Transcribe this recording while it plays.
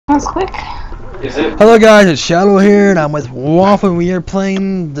That's quick. Is it? Hello guys, it's Shadow here, and I'm with Wolf, and we are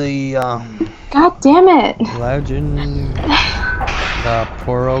playing the God damn it! Legend, the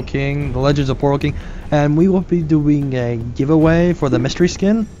Poro King, the Legends of Poro King, and we will be doing a giveaway for the mystery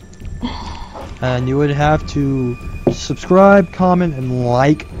skin. And you would have to subscribe, comment, and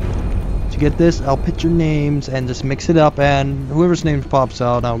like to get this. I'll put your names and just mix it up, and whoever's name pops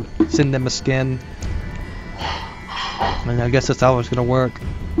out, I'll send them a skin. And I guess that's how it's gonna work.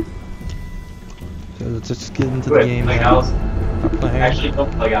 So let's just get into the game. Like Allison. Actually,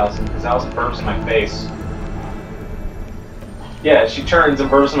 don't like Allison, because Allison burps in my face. Yeah, she turns and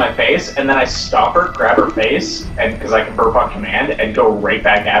burps in my face, and then I stop her, grab her face, and because I can burp on command, and go right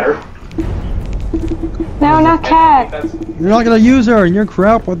back at her. No, not Cat. You're not gonna use her, and you're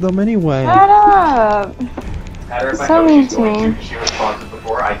crap with them anyway. Shut up. So mean to me. She responds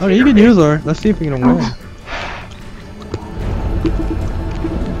before I. Oh, you can use her. Let's see if we can win.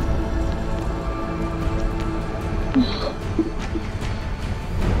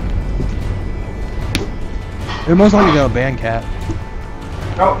 They're most likely gonna ban Cat.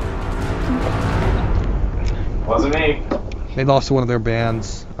 Oh. Wasn't me. They lost one of their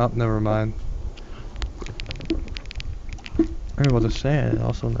bans. Oh, never mind. I was just saying,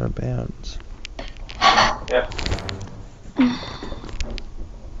 also in their bands. Yeah.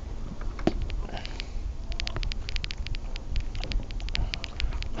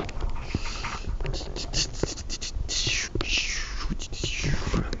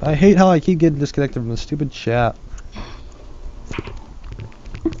 I hate how I keep getting disconnected from the stupid chat.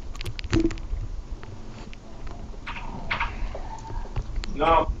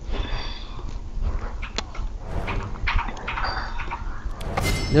 No.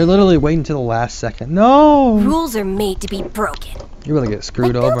 They're literally waiting till the last second. No! Rules are made to be broken. You're gonna get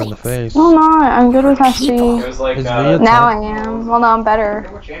screwed Like over in the buildings. face. No, not. I'm good with People. SC. It was like, Is Via Now I am. Well, now I'm better.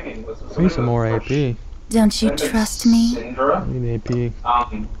 I need some more AP. Don't you trust me? Syndra. I need AP.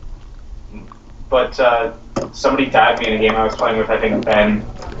 But somebody tagged me in a game I was playing with, I think Ben,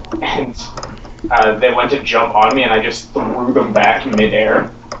 and they went to jump on me, and I just threw them back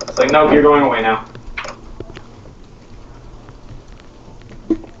midair. It's like, nope, you're going away now.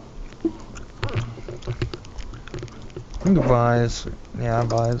 I think buys, yeah,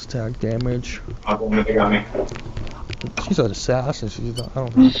 buys tag damage. Oh, they got me. She's an assassin. She's not, I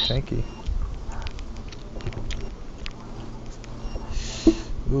don't think tanky.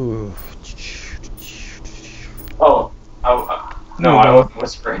 Ooh. Oh, no, I wasn't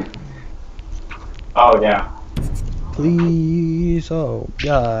whispering. Oh yeah. Please, oh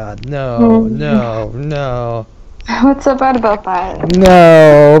God, no, no, no. What's so bad about that?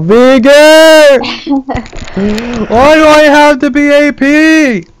 No, bigger! Why do I have to be AP?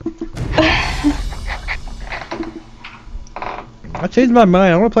 I changed my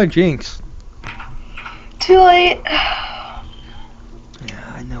mind. I want to play Jinx. Too late. Yeah,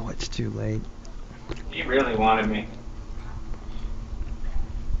 I know it's too late. He really wanted me.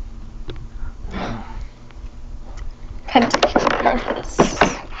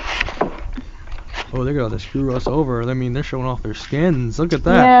 Oh, they're gonna screw us over. I mean, they're showing off their skins. Look at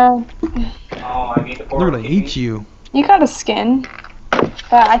that. Yeah. Oh, I need the They're gonna eat you. You got a skin.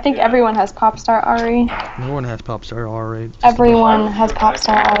 But I think everyone has Popstar Ari. No one has Popstar Ari. Everyone has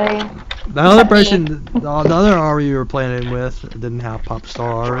Popstar Ari. The other person, the other Ari you were playing with didn't have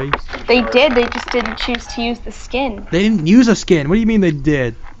Popstar Ari. They did, they just didn't choose to use the skin. They didn't use a skin. What do you mean they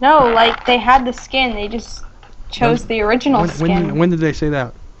did? No, like, they had the skin, they just chose the original skin. When did they say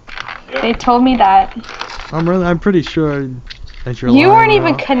that? They told me that. I'm pretty sure that you're lying. You weren't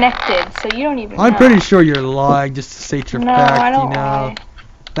even connected, so you don't even know. I'm pretty sure you're lying just to state your No, fact, I don't you know. lie.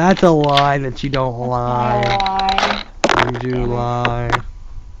 That's a lie that you don't lie. Lie. You do lie.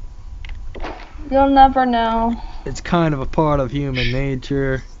 You'll never know. It's kind of a part of human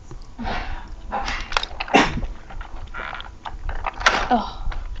nature. Oh.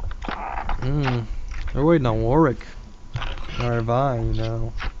 They're waiting on Warwick. Or Vine, you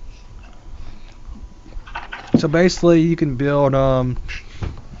know. So basically, you can build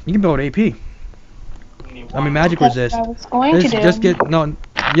AP. I mean, magic That's resist. what I was going to do. Just get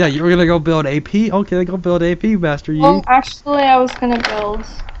yeah. You were gonna go build AP. Okay, go build AP, Master Yi. Well, actually, I was gonna build.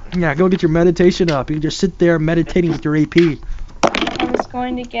 Yeah, go get your meditation up. You can just sit there meditating with your AP. I was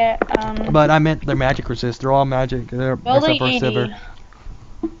going to get But I meant their magic resist. They're all magic. They're except building for 80. Sivir.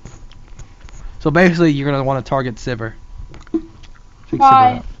 So basically, you're gonna want to target Sivir. Take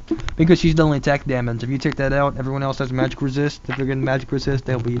Why? Sivir out. Because she's the only attack damage. If you take that out, everyone else has magic resist. If they're getting magic resist,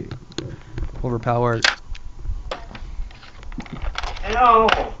 they'll be overpowered. No.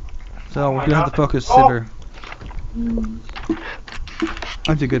 So we're gonna have to focus Sivir.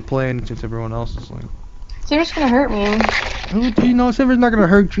 That's a good plan since everyone else is like. Silver's gonna hurt me. Oh, do you know Silver's not gonna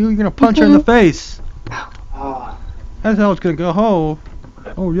hurt you? You're gonna punch her in the face. That's how it's gonna go.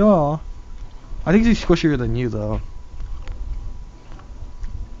 Oh yeah. I think she's squishier than you though.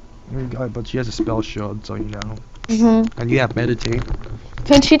 But she has a spell shield, so you know. And you have meditate.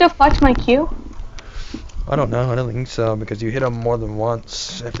 Can she deflect my Q? I don't know. I don't think so because you hit them more than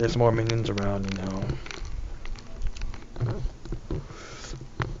once. If there's more minions around, you know.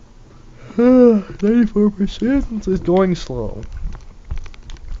 94% is going slow.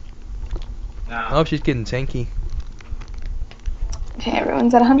 No. Oh, she's getting tanky. Okay,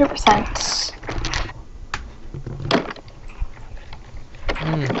 everyone's at 100%.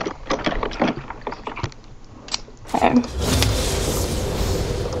 Okay.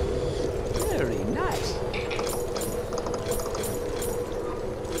 Very nice.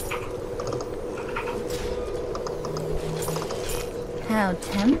 How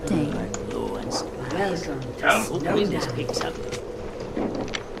tempting. Welcome. Got him. Wind has picked up.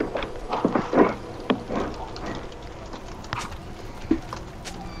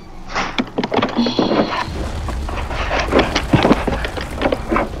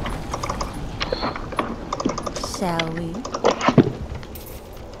 Shall we?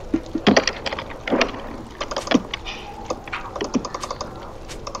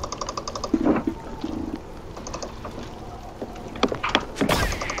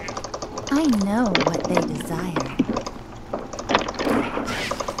 I know what they desire.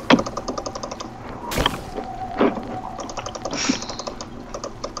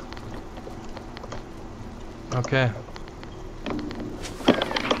 Okay.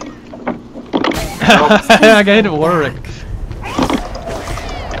 I got hit at Warwick.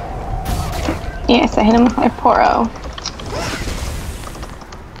 Yes, I hit him with my Poro.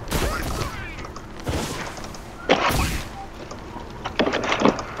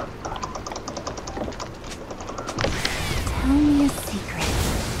 Tell me a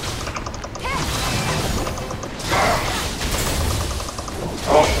secret.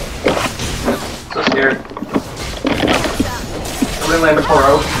 Oh. So scared. Somebody land a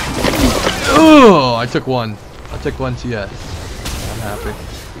 4-0. Oh, I took one. I took one CS. I'm happy.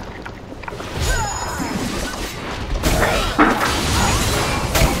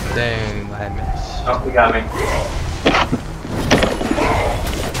 Dang, I missed. Oh, we got me.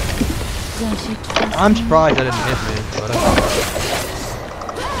 Don't you trust I'm me? surprised that didn't hit me, but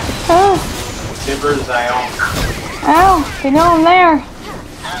Oh, Timber Zion. ow, they know I'm there.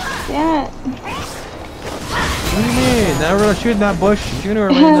 Damn it. what do you mean? Now we're gonna shoot in that bush. Shooting her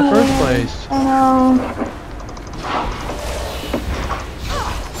in the first place. I know.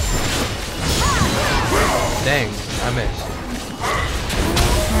 Dang, I missed.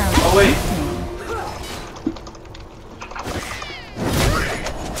 Oh wait.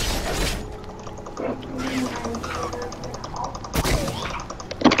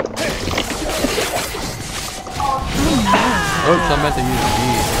 Oops, I meant to use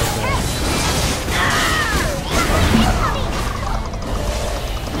these.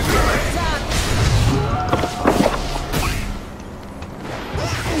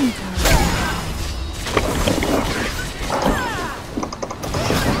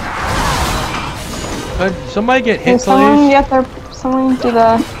 Could somebody get hit, Someone please? get their, someone do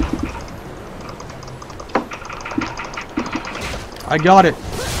the. I got it.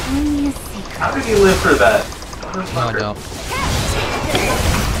 Tell me a secret. How did he live for that? No, I don't.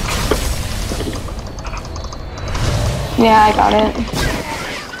 Yeah, I got it.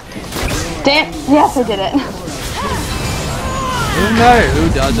 Damn. Yes, I did it. Doesn't matter who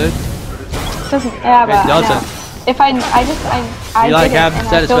does it. Doesn't. Yeah, but It doesn't. If I You did like it, have and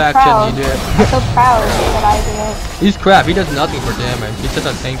I feel satisfaction, proud. you do it. I feel proud that I did it. He's crap, he does nothing for damage. He just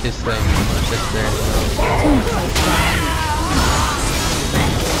doesn't tank this thing. It's just there.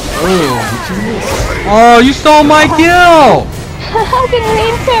 Oh. Oh, you stole my kill! I didn't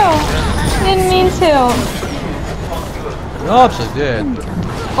mean to. I didn't mean to. You obviously did.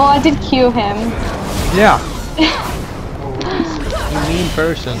 Well, I did cue him. Yeah. You mean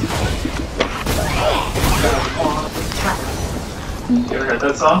person. You ever heard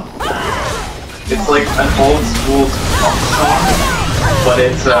that song? It's like an old school song, but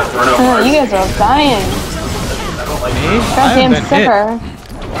it's Bruno Oh, Mars. you guys are all dying. I don't like Me? Goddamn I haven't been hit. Sipper.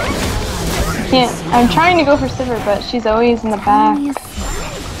 Can't. I'm trying to go for Sipper, but she's always in the Tell back. me a secret.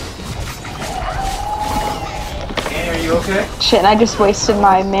 Annie, are you okay? Shit, I just wasted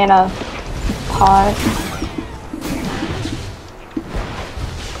my mana pot.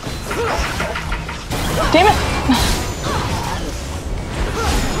 Damn it!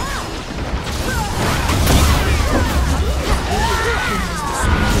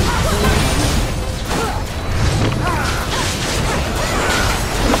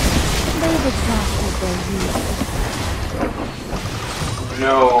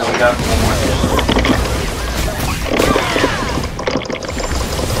 No, we got one more.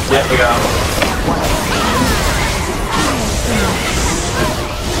 Yeah, we got him.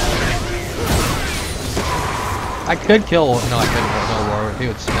 I could kill. No, I couldn't. No war. He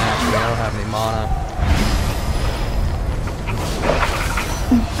would smash me. I don't have any mana.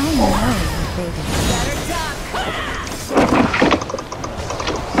 I know your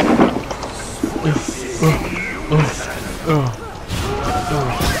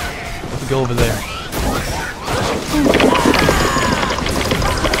Let's go over there.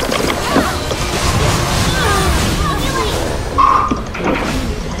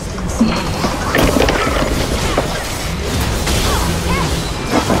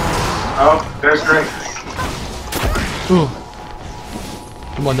 Oh, there's drinks. Ooh.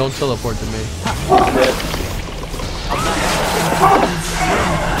 Come on, don't teleport to me.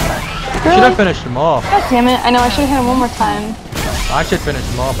 Should have finished him off. God damn it. I know, I should have hit him one more time. I should finish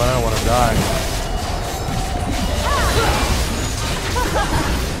him off, but I don't want to die.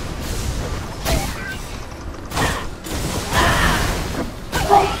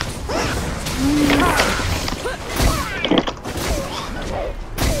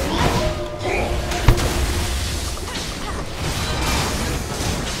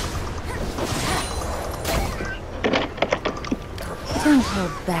 Don't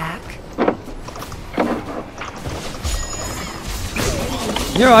hold back.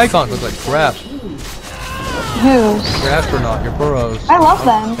 Your icons look like crap. Whose? Your astronaut, your burrows. I love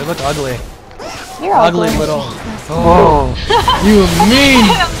them. They look ugly. You're Ugly ugly. little. Oh, you mean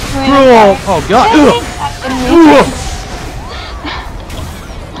cruel. Oh god.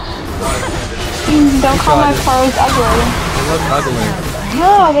 Don't call my pros ugly. They look ugly.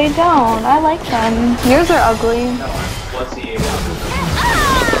 No, they don't. I like them. Yours are ugly. Let's see.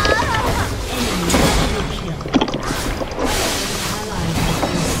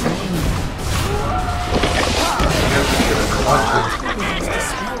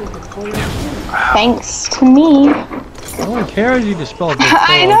 Thanks to me. No one cares you dispelled this.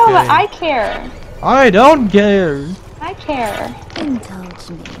 I know, but I care. I don't care. I care. Indulge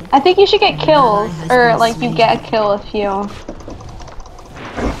me. I think you should get kills, or like you get a kill if you.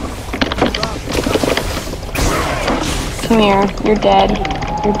 Come here, you're dead.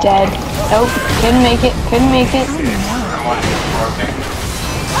 You're dead. Nope, couldn't make it. Couldn't make it.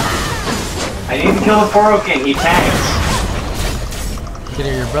 I didn't kill the Foro King, he tanked. Get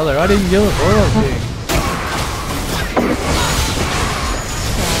your brother. I didn't kill the Burrow King.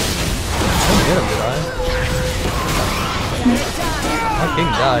 I didn't get him, did I? Our king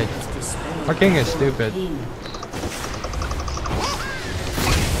died. Our king is stupid.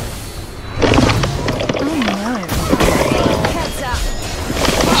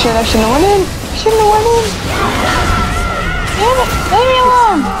 Shit, I shouldn't have went in. Shouldn't have went in. Damn it, leave me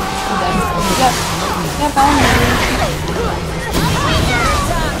alone. Yep, yep, I'm ready.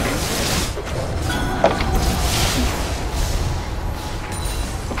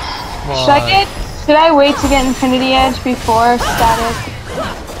 Should I wait to get Infinity Edge before static?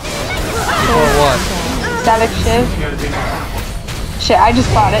 Or what? Static shift? Shit, I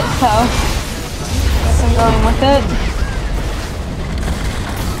just bought it, so guess I'm going with it.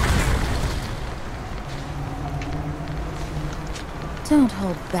 Don't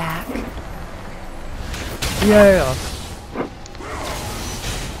hold back. Yeah.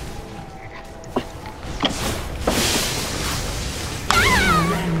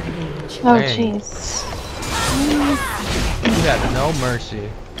 Oh Dang. jeez. You had no mercy.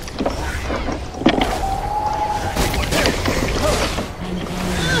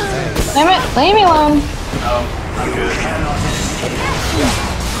 Damn it, leave me alone. Oh, I'm good.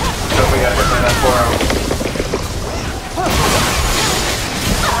 So we got hit by that Foro.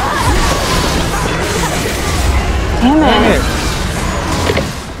 Damn Dang it. it.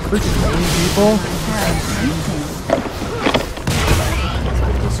 Freaking mean people.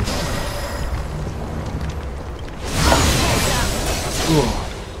 Ooh.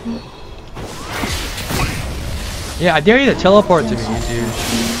 Yeah, I dare you to teleport to me, you dude.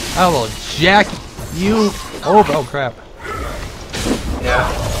 I will jack you over. Oh crap. Yeah.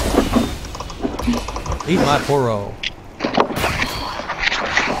 Eat my poro.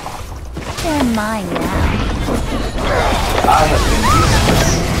 They're mine now. I have been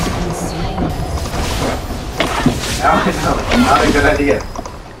useless. Now I know, not a good idea.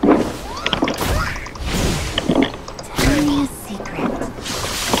 Tell me a secret.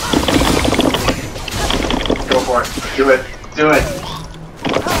 Go for it. Do it. Do it.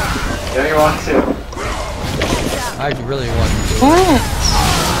 Yeah, you want to. I really want to. Damn it.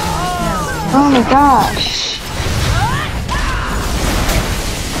 Oh my gosh.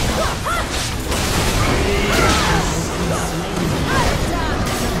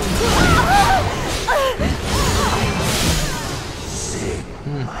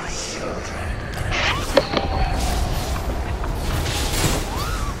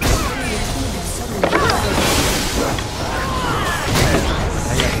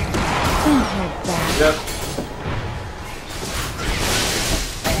 Yep.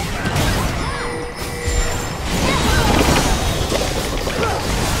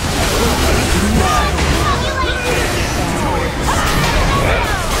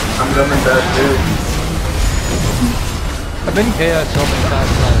 I'm going to bed too. I've been KO so many times,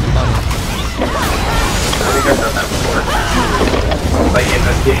 it's not funny. I think I've done that before. Like in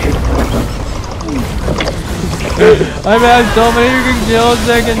this game. I've had so many freaking kills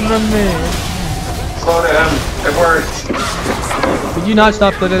taken from me. Slow down. It worked. Did you not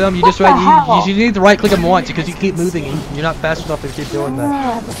stop clicking them? You just What the hell? you need to right click them once because you keep moving and you're not fast enough to keep doing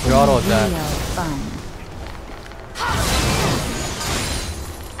that. Your auto attack. Real fun.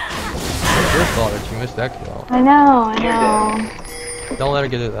 Your fault that you missed that kill. I know. Don't let her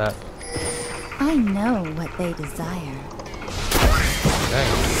get to that. I know what they desire. Dang.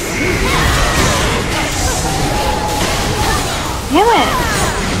 Damn it!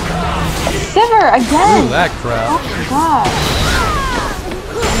 Siver again! Ooh, that crap. Oh my gosh.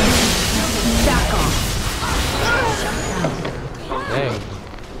 Dang.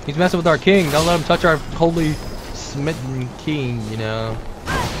 He's messing with our king. Don't let him touch our holy smitten king, you know.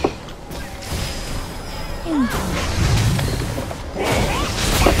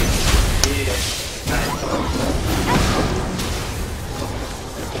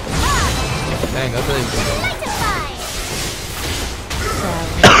 Dang, that's really good.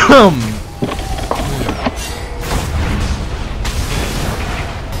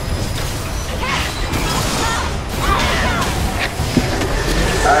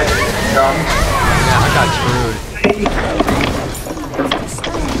 Alright, come. Yeah, I got screwed.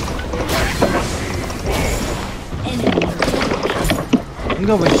 I'm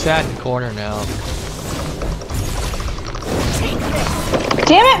gonna be sat in the corner now.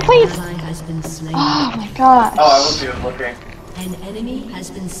 Damn it, please! Ally has been slain. Oh my gosh. Oh, I wasn't even looking. An enemy has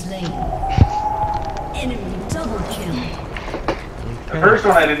been slain. Enemy double kill. The first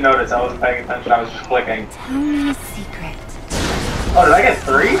one I didn't notice. I wasn't paying attention. I was just clicking. Tell me a secret. Oh, did I get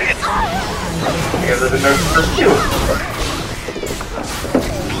 3? Because I didn't notice the first 2.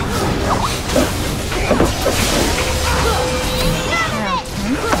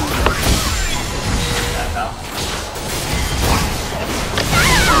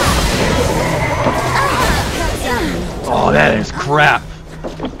 Oh, that is crap.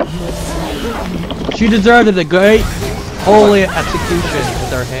 She deserved a great holy execution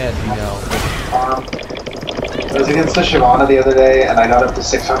with her head, you know. I was against the Shyvana the other day, and I got up to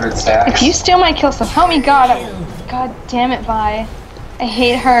 600 stacks. If you steal my kill stuff, help me God. God damn it, Vi. I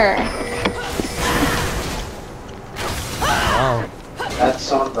hate her. Wow. That's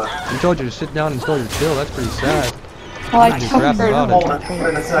son of a... He told you to sit down and steal your kill. That's pretty sad. Well, I Pretty took crap her about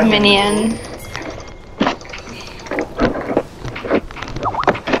it. minion.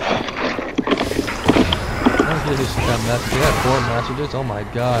 This is that message. We had 4 messages. Oh my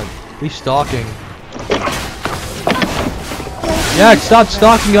god. He's stalking. Yeah, stop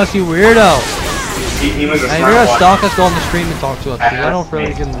stalking us, you weirdo! He was a Hey, if smart you're gonna one. stalk us, go on the stream and talk to us. Because I don't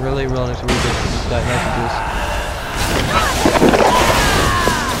really read that messages.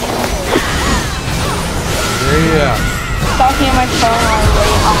 Yeah. Stalking on my phone while I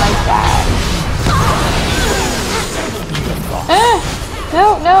wait on my dad.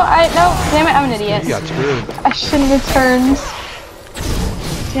 No, damn it, I'm an idiot. You got screwed. I shouldn't have turned.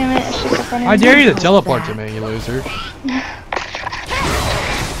 Damn it, I should have run I dare you to teleport to me, you loser.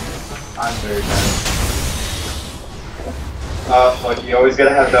 I'm very bad. Like, you always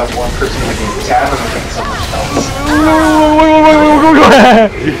gotta have that one person who can tap and make so much else.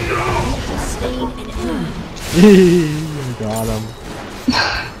 Got him.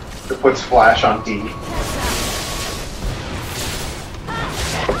 It puts flash on D.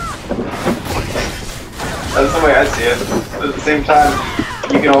 That's the way I see it. But at the same time,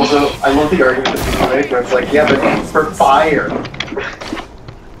 you can also... I love the argument that people make where it's like, yeah, but for fire.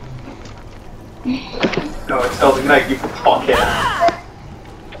 No, it's tells Ignite, you fuckhead.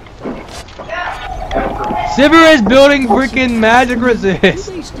 Sivir is building freaking magic resist.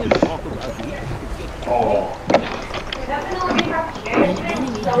 They still talk about me. Oh. An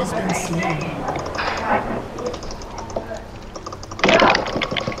enemy has been slain.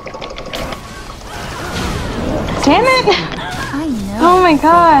 Damn it! I know. Oh my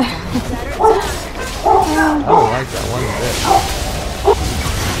god. I don't like that one bit. Oh.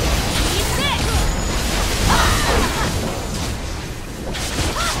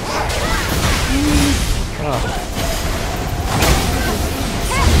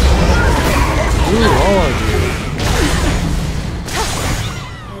 Ooh, all of you.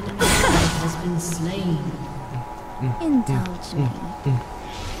 An enemy has been slain. Indulge me.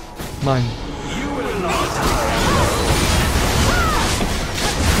 Mine.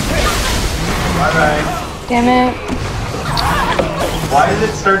 Bye-bye. Damn it. Why did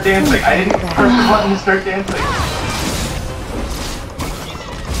it start dancing? I didn't press the button to start dancing.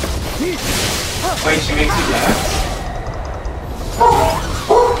 Wait, she makes you dance?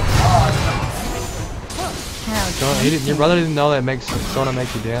 Your brother didn't know that makes Sona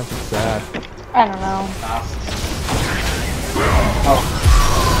makes you dance. It's sad. I don't know.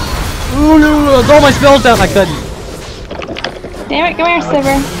 Ooh, no, throw my spells down. I couldn't. Damn it, come here,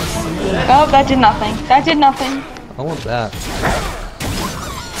 Sliver. Oh, that did nothing. That did nothing. I want that.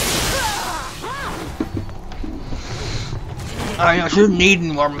 I should need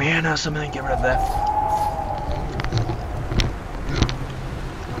more mana. Something to get rid of that.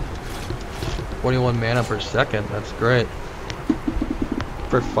 21 mana per second. That's great.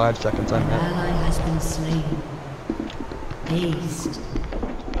 For 5 seconds, I An meant. ally has been slain. Aced.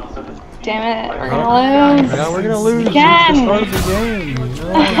 Damn it, we're gonna lose. Yeah, we're gonna lose Again. at the start of the game. You know?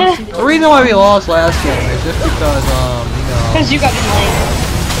 The reason why we lost last game is just because, you know. Because you got delayed.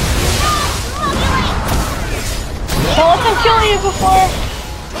 Don't let them kill you before.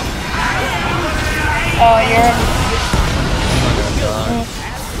 Oh, you're.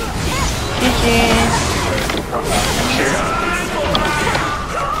 GG.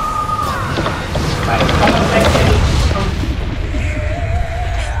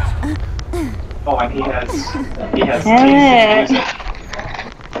 Oh, and he has Damn it. music.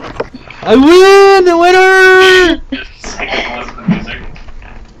 I win! The winner! Just singing and listen to music.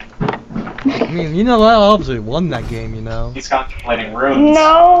 I mean, you know, I obviously won that game, you know. He's contemplating runes.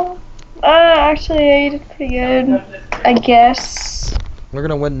 No. Actually, I did pretty good. I guess. We're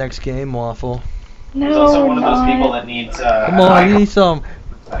gonna win next game, Waffle. No, He's also we're one of those people not. that needs, Come on, you need some.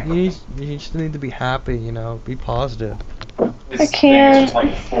 You just need to be happy, you know. Be positive. his I thing is can't. just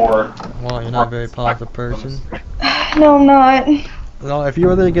like 4. Well, you're not a very positive person. No, I'm not. Well, if you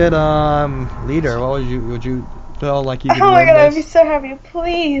were to get leader, what would you feel like you could Oh my win god, I'd be this? so happy.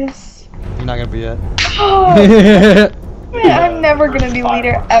 Please. You're not gonna be it. Oh, man, I'm never gonna be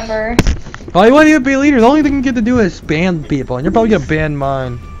leader ever. Oh, you want to be leader? The only thing you get to do is ban people, and you're probably gonna ban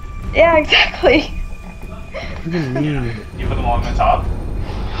mine. Yeah, exactly. Freaking mean. You put them along the top?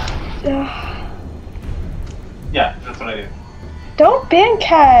 Ugh. Yeah, that's what I do. Don't ban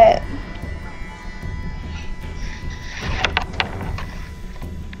Cat.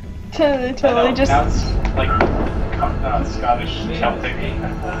 Totally No, just. now it's like Scottish Celtic.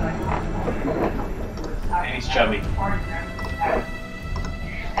 And he's chubby.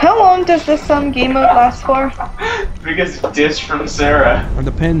 How long does this game mode last for? Because dish from Sarah. It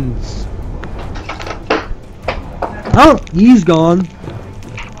depends. Oh, he's gone.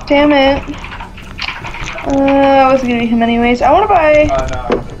 Damn it. I was gonna be him anyways. I wanna buy.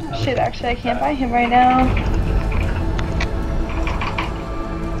 No. Shit, actually, I can't buy him right now.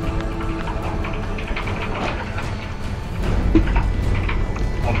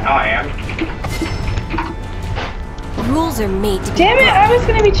 Well, now I am. Rules are made to be Damn it, I was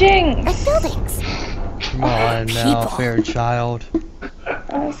gonna be Jinx. buildings. Come on now, fair child.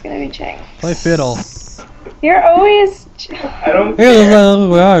 I was gonna be Jinx. Play fiddle. You're always. I don't Here's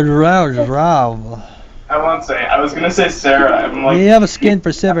care. Rob. I won't say. I was gonna say Sarah. I'm like. You have a skin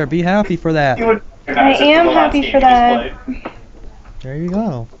for Silver. Be happy for that. You would I recognize it am from the last happy game for you just that. played. There you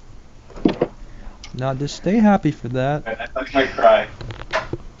go. Now just stay happy for that. I thought you might cry.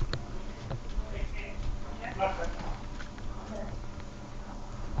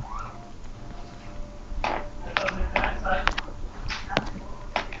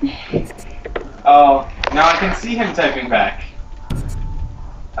 Oh, now I can see him typing back.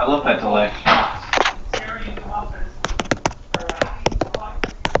 I love that delay.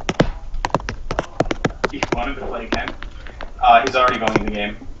 He wanted to play again. He's already going in the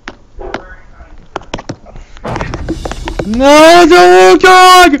game. No, the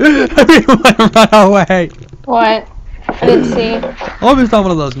Wukong! Everyone run away! What? I didn't see. Oh, it's not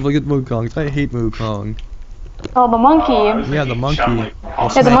one of those. Look at Wukongs. I hate Wukong. Oh, the monkey. Yeah, the monkey. Yeah,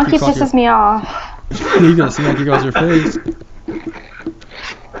 the monkey pisses me off. He's gonna smack you across your face.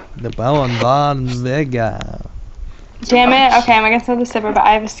 The Bowen Von Vega. Damn it. Okay, I'm against the Sipper, but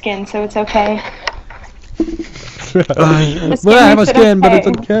I have a skin, so it's okay. But I have a skin, but it's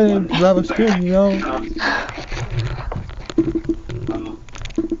okay. I have a skin, you know.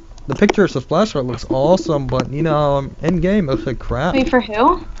 The picture of the flashlight looks awesome, but you know, in game it looks like crap. Wait, for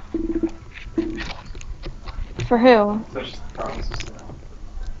who? For who?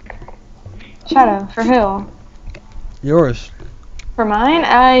 Shadow, for who? Yours. For mine?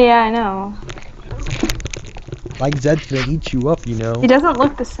 Yeah, I know. Like Zed's gonna eat you up, you know. He doesn't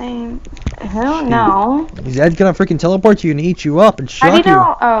look the same. Who? No. His dad's gonna freaking teleport you and eat you up and How do shock you you.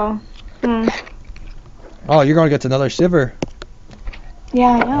 know? Oh. Hmm. Oh, you're gonna get another shiver. Yeah,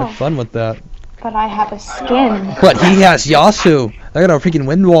 I know. Have fun with that. But I have a skin. But he has Yasu. They're gonna freaking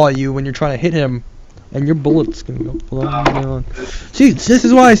wind wall you when you're trying to hit him, and your bullets can go flying down. See, this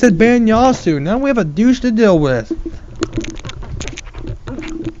is why I said ban Yasu. Now we have a douche to deal with.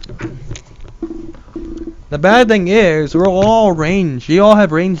 The bad thing is, we're all ranged. You all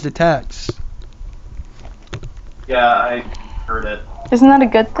have ranged attacks. Yeah, I heard it. Isn't that a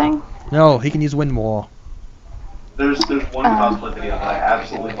good thing? No, he can use wind wall. There's one cosplay video that I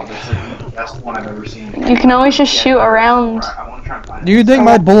absolutely love. It's like the best one I've ever seen. You can always just shoot around. I want to try and find Do you think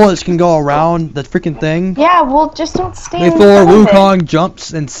my bullets can go around the freaking thing? Yeah, well, just don't stand in Before front of it. Wukong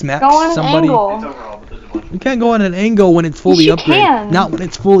jumps and smacks Go on an somebody. angle. It's overall, but there's a bunch. You can't go on an angle when it's fully Yes, you upgraded. can. Not when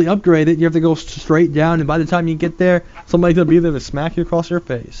it's fully upgraded. You have to go straight down, and by the time you get there, somebody's gonna be there to smack you across your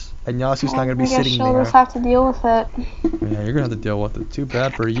face, and Yasu's not gonna be I guess sitting she'll there. just have to deal with it. Yeah, you're gonna have to deal with it. Too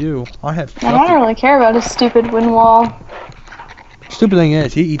bad for you. I have. I don't really care about his stupid wind wall. Stupid thing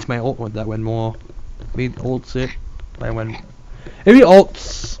is, he eats my ult with that wind wall. He ults it. If he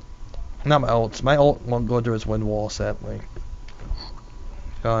ults, not my ults. My ult won't go through his wind wall, sadly.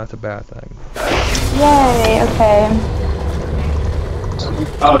 Oh, that's a bad thing. Yay, okay.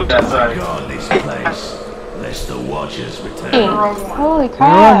 Oh, that's right. Guard this place, lest the Watchers return. Hey, holy We all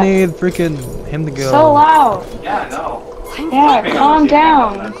crap. need freaking him to go. So loud. Yeah, no. Yeah, calm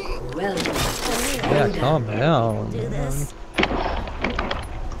down. Yeah, calm down.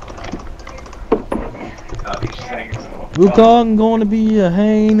 Wukong going to be a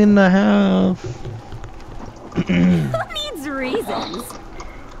hang in the half. Who needs reasons?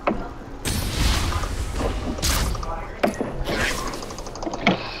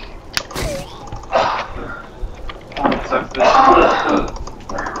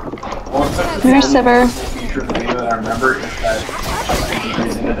 Here's Sibber. Feature video that I remember is that I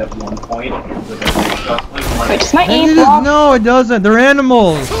using it at one point with a Wait, does my And aim you just, block? no, it doesn't. They're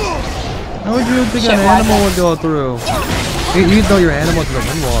animals. How would you think Shit, an why animal not? would go through? You can throw your animal to the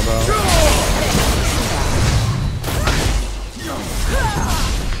wind wall, though.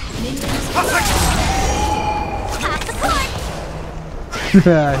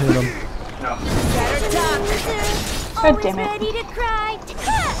 I hit him. God damn it. Ready to cry.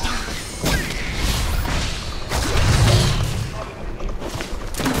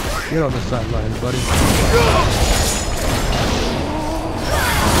 Get on the sidelines, buddy.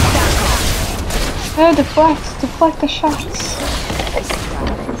 Oh, deflect the shots.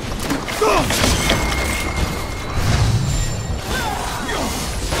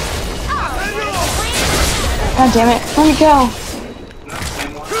 God damn it, let me go.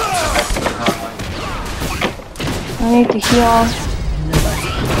 I need to heal.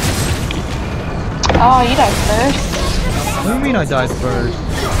 Oh, you died first. What do you mean I died first?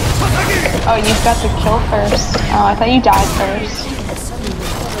 Oh, you got the kill first. Oh, I thought you died first.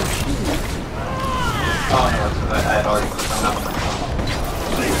 Oh, no, I had already put some up.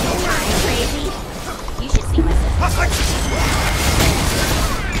 Crazy. You should see my sister.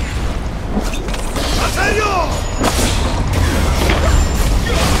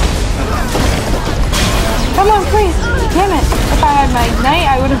 Come on, please. Damn it. If I had my ignite,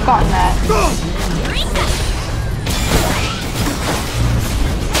 I would have gotten that.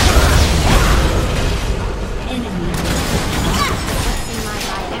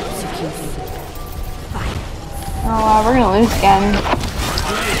 Oh wow, we're gonna lose again.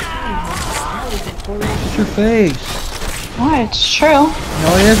 What's your face? Oh, it's true.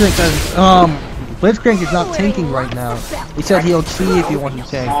 No, it isn't, because, Blitzcrank is not tanking right now. He said he'll see if he wants to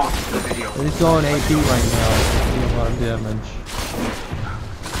tank. But he's going AP right now. Doing a lot of damage.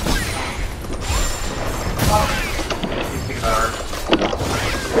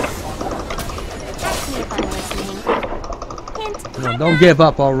 Come on, don't give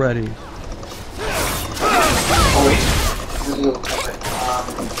up already.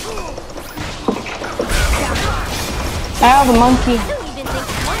 Now the monkey.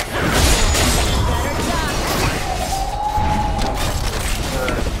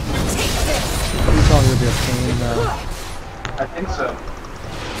 He's probably gonna be a pain now. I think so.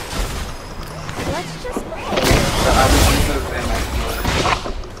 Let's just I was thinking of saying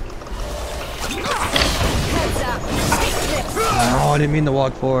heads up. Oh, I didn't mean to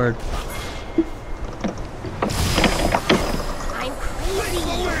walk forward. I'm crazy.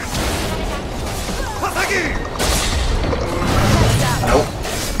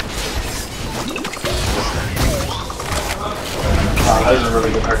 that was a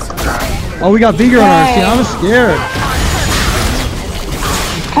really good person. Oh, we got Vigor on our team. I'm scared.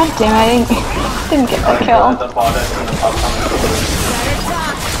 God damn it, I didn't get the kill. The bottom and the top coming.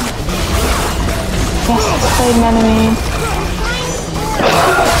 Yes, it's played an enemy.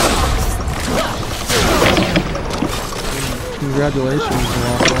 Congratulations,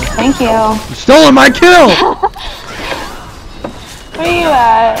 Waffle. Thank you. You stolen my kill! Where are you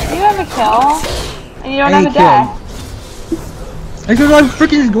at? You have a kill. And you don't have a kill. death. Because I'm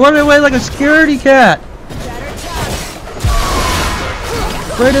freaking running away like a scaredy cat!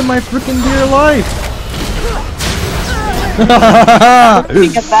 Right in my freaking dear life! You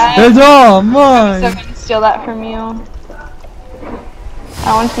get that? It's all mine! I'm still gonna steal that from you.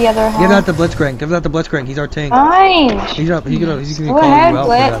 I want the other half. Give that to Blitzcrank. Give that to Blitzcrank. He's our tank. Fine. He's gonna Go call ahead, you out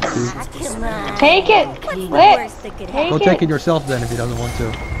Blitz. for that too. Take it, Blitz. Take Go it. take it yourself then if he doesn't want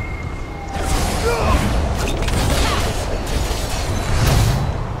to.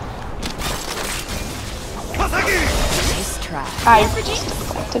 Nice try. I just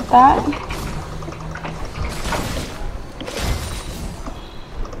accepted that.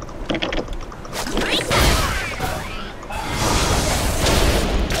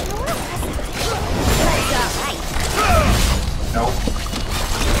 Nope.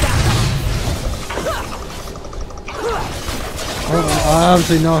 Oh, I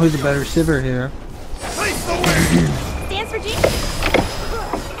obviously know who's a better siever here. Stands for G.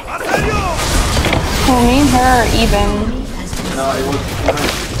 Well, me and her are even. No, it was.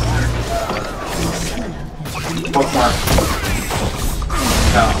 Bookmark.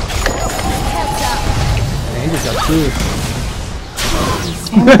 No. Man, he just got two.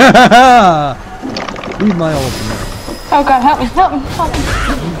 Leave my ultimate. Oh god, help me, help me, help me.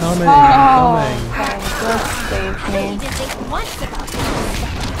 Coming, Oh, coming. okay, good save I me. didn't think once about this.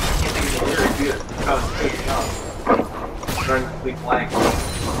 Currently blank.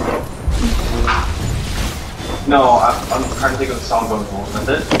 No, I'm trying to think of the song going along with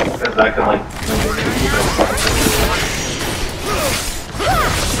it, because I could like.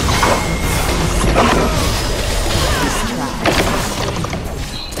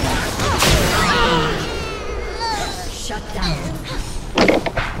 Shut down.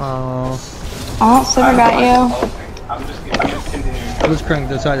 Oh, Oh, Silver got you. I'm just continuing. Blitzcrank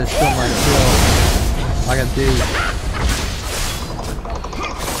decided to steal my kill. I got D.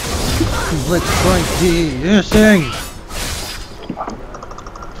 Blitzcrank D. Yes, sing.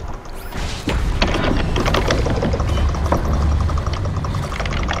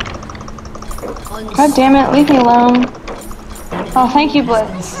 God damn it, leave me alone. Oh, thank you,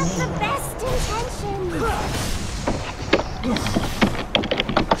 Blitz. The best intentions.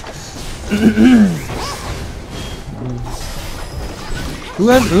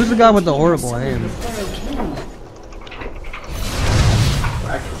 Who's the guy with the horrible aim?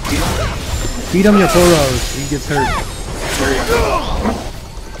 Feed him your poros. He gets hurt.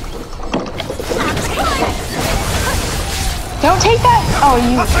 Don't take that! Oh,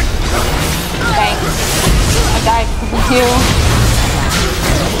 you. Thanks. I died because of you.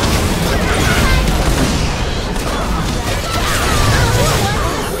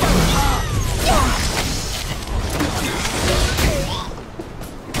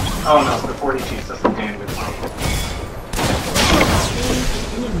 Oh no, the 40 cheese doesn't stand with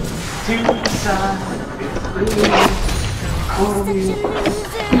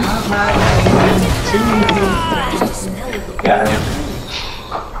Yeah,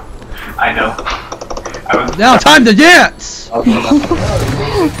 I know. I was Now time to dance! Oh,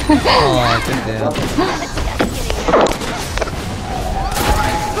 Oh, I can dance.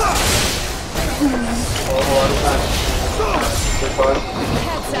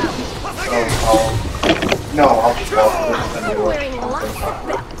 no, I'll just go. Wearing lots of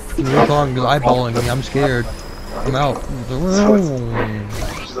belts. You're calling because eyeballing me. I'm scared. I'm out.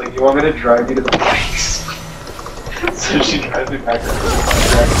 She's like, you want me to drive you to the place? So she drives me back.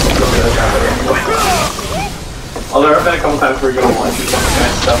 Well, there have been a couple times where we go to lunch or something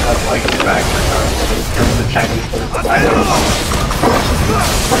and stuff that's like in the back of the car. Like, the Chinese food. I don't know.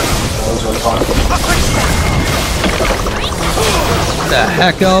 That was really fun. Get the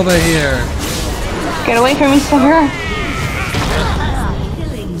heck over here. Get away from me, Silver.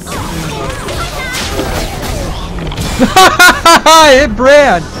 Hit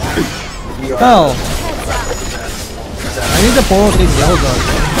Brad! Hell. I need the ball thing yells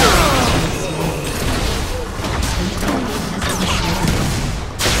on.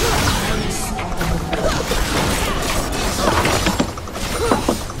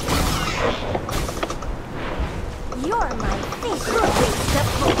 You're my favorite waste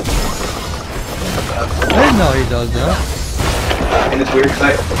of hope. I didn't know he does that. And it's weird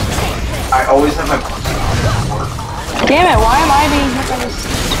because I always have my Damn it, why am I being hit by this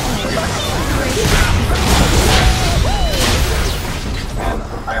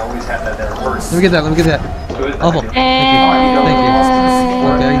Let me get that. Let me get that. Who is that? Awful. Thank you. Thank you.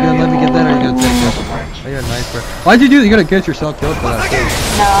 Okay, are you gonna let me get that, or are you gonna take it? Oh, you're a nice bro. Why'd you do that? You gotta get yourself killed for that.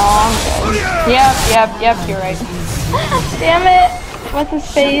 No, I'm good. Yep, you're right. Damn it! What's his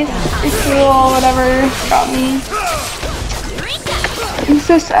face? Cool, whatever. Got me. Who's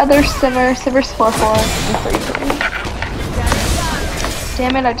this other Sivir? Sivir's 4-4 and 3-3.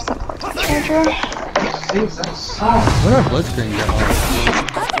 Damn it, I just have 4 times charger. What are Blitzcrank got?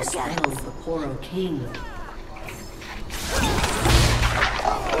 Battles the Poro King.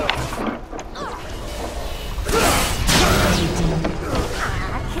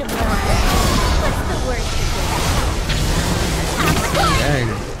 Dang.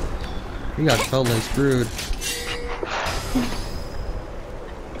 You got totally screwed.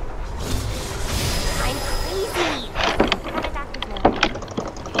 I'm crazy.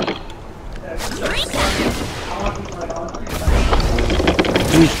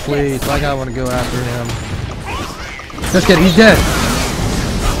 Please, like I want to go after him. Just kidding, he's dead.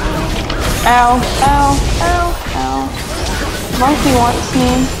 Ow, ow, ow, ow. Monkey wants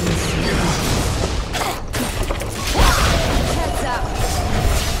me. Heads up.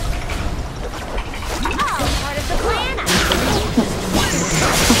 Oh, part of the plan.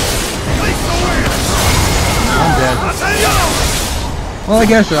 I'm dead. Well, I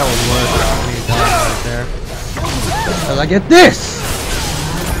guess that was worth me dying right there. Cause I get this!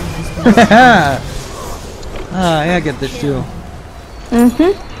 Yeah, I get this too.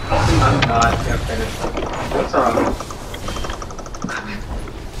 Mm-hmm. I'm not gonna finish. What's wrong?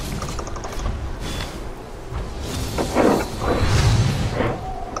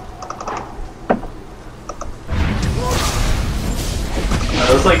 Are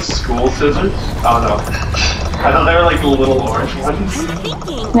those like school scissors? Oh no. I thought they were like the little orange ones.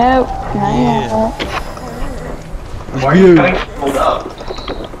 Nope. Yeah. Why are you cutting hold up?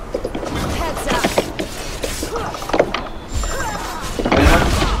 Heads up.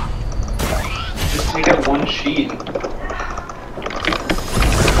 Just take out one sheet.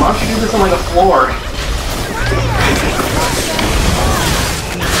 Why don't you do this on like a floor?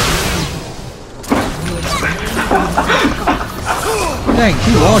 Dang,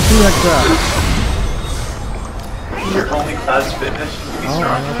 2 lost 2 extra. Your only class fitness should be Oh,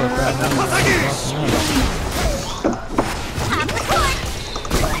 strong. I know about that.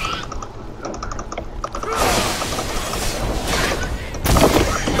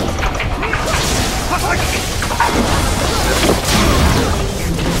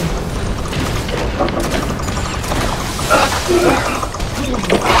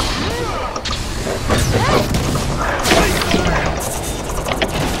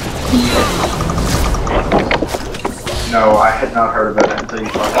 No, I had not heard of it until you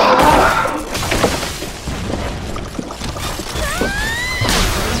talked about it.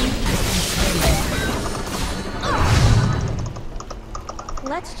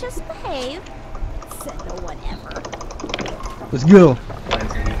 Let's just behave. Said no one ever. Let's go.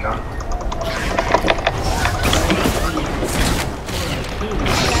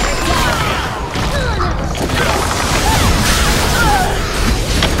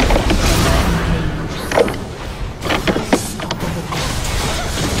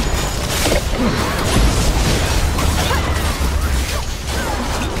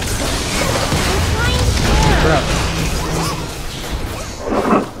 Crap.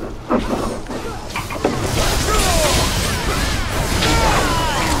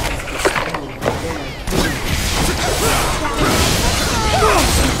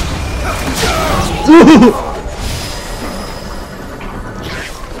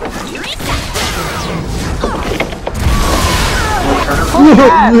 Holy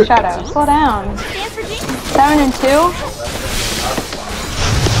crap, Shadow, slow down. 7 and 2?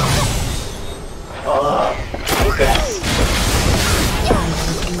 Okay.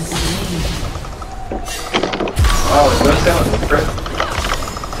 Oh, is this down with Chris?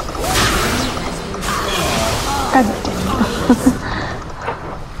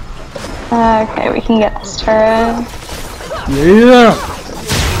 Okay, we can get this turret. Yeah.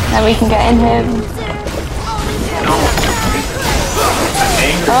 Then we can get in him.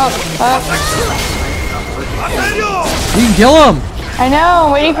 Oh. You can kill him. I know,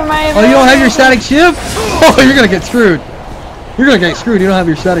 I'm waiting for my Oh, you don't have your static shift? Oh, you're gonna get screwed. You're gonna get screwed. You don't have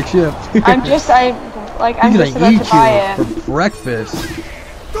your static shift. I'm just about to buy you it. for breakfast.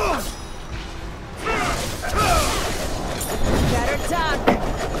 Better duck.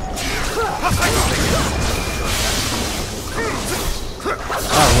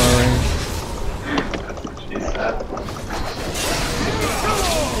 She said.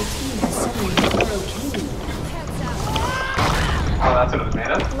 Oh, that's what it was made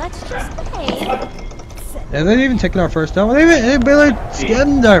of? Let's just behave. And they didn't even take our first tower. They barely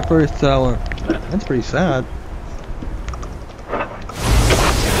skimmed our first tower. That's pretty sad.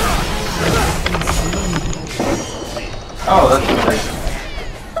 Oh, that's amazing.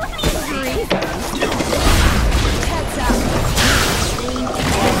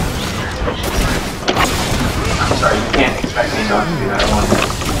 I'm sorry, you can't expect me not to do that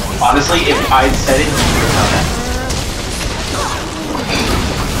one. Honestly, if I'd said it, you would have done that.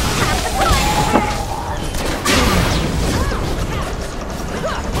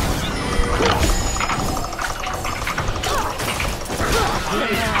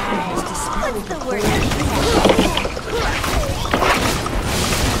 What's the word?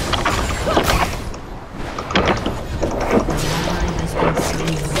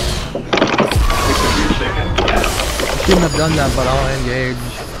 Shouldn't have done that, but I'll engage.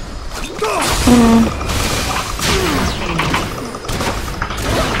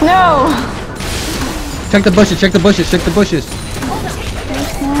 No! Check the bushes, check the bushes, check the bushes.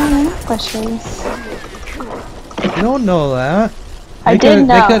 There's no bushes. You don't know that. I did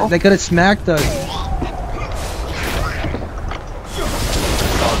know. They could have smacked us.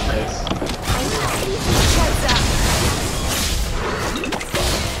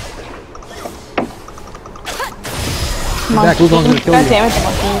 Back, Wukong's gonna kill God you. damn it, the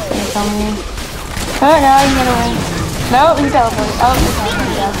monkey is gonna kill me. Oh no, I can get away. No, he teleported. Oh, he's not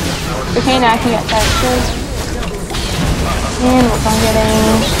gonna death. Okay, now I can get textures. And Wukong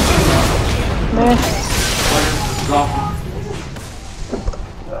getting this.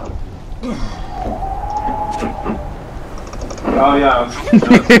 Oh yeah.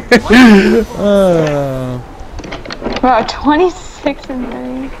 Wow, 26 and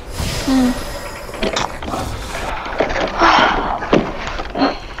 30.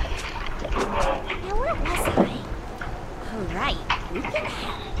 Now where was I? Alright, we can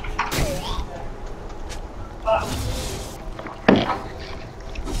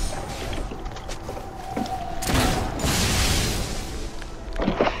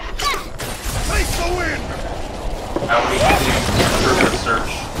Now we can do further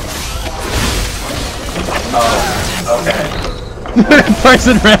search. Oh, okay.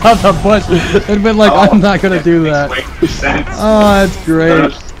 Person ran out the bush and been like, I'm not gonna do that. Makes way more sense. Oh, that's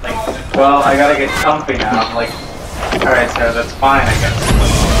great. Like, well, I gotta get comfy now. I'm like, alright, so that's fine, I guess.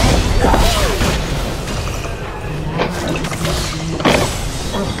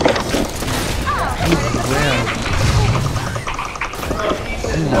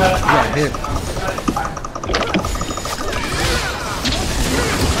 Yeah, hit.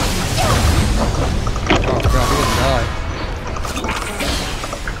 Oh crap, he didn't die.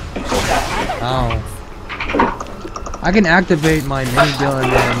 Ow. I can activate my mini gun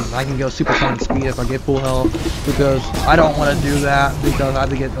and I can go supersonic speed if I get full health, because I don't want to do that because I have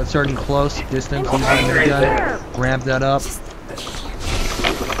to get a certain close distance on my mini gun, ramp that up.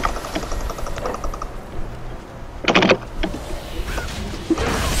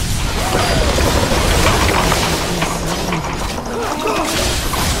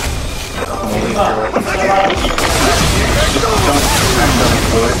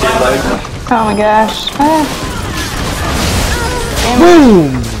 Oh my gosh. Ah.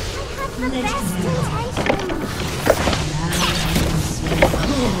 Boom!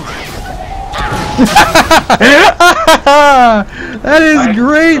 That is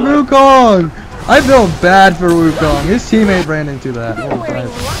great, Wukong! I feel bad for Wukong. His teammate ran into that. Oh, I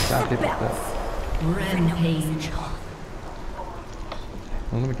got hit with that. Rampage.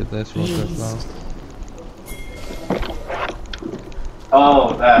 Well, let me get this real quick though.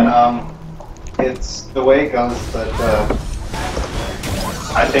 Oh, that, it's the way it goes that,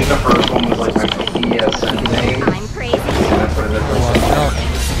 I think the first one was like my PSN name, I'm crazy. and I put it at the Watch out.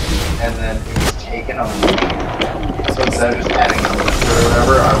 and then it was taken on me. So instead of just adding a list or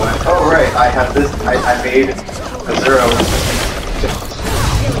whatever, I went, oh right, I have this, I made a 0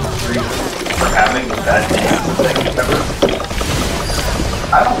 for having that name thing, whatever.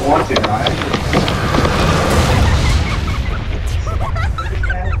 I don't want to, no, I actually.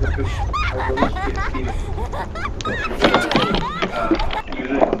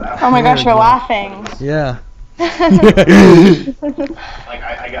 Oh my gosh, you're laughing. Yeah. Like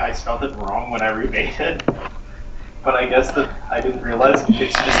I spelled it wrong when I remade it, but I guess that I didn't realize it's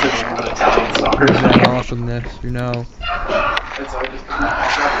just the name of an Italian song. That awesomeness, you know. And so I just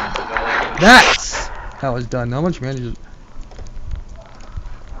I That's how it's done. How much damage?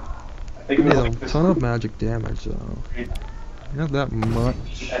 think it Did was a like this. ton of magic damage, though. Not that much.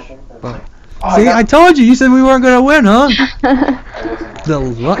 But Oh, see, I told you. You said we weren't gonna win, huh? The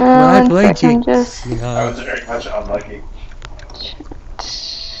luck when I play I'm cheats. just... You I know, was very much unlucky.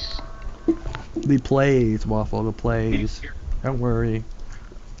 The plays, Waffle, the plays. Don't worry.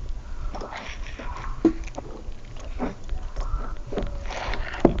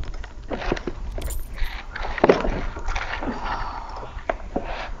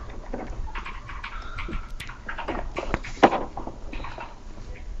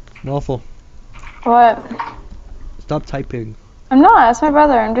 Waffle, What? stop typing. I'm not. That's my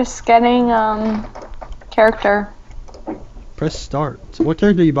brother. I'm just getting character. Press start. What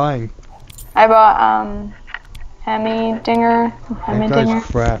character are you buying? I bought Hemi Dinger. That guy's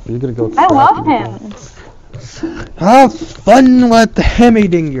crap. You're gonna go. I love him. him. Have fun with the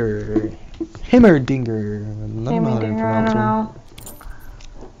Hemmerdinger. Hemmerdinger. I don't know how to Hemi Dinger. I pronounce don't him. know.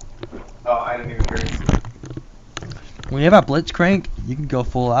 Oh, I didn't even hear it. When you have a Blitzcrank, you can go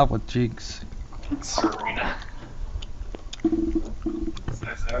full out with Jinx. Serena.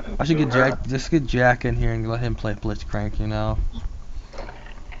 I should get Jack. Just get Jack in here and let him play Blitzcrank. You know.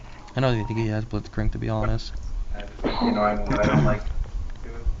 I don't think he has Blitzcrank, to be honest. You know, I don't like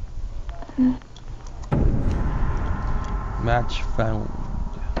doing. Match found.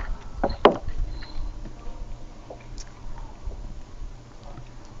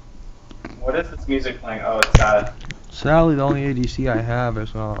 What is this music playing? Oh, it's Sadly, the only ADC I have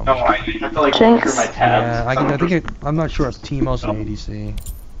is No, I have to like Jinx. look through my tabs. Yeah, I'm not sure if Teemo's an ADC.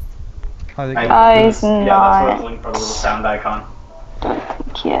 I think. He's Yeah, that's what I not. was looking for, the little sound icon.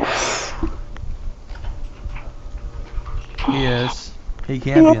 Yes. He is. He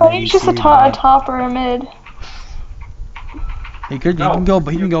can be an Yeah, ADC. he's just a but top or a mid. He could. No.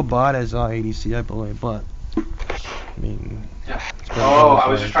 He can go bot as ADC, I believe. But I mean. Yeah. it's better Oh, than I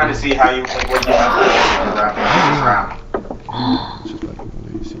was just ADC. trying to see how you like what you have to wrapping up this round. It's just like an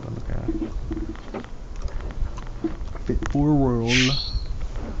ADC, but okay. Fit for world.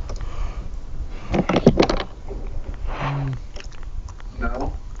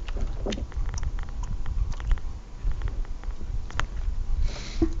 No.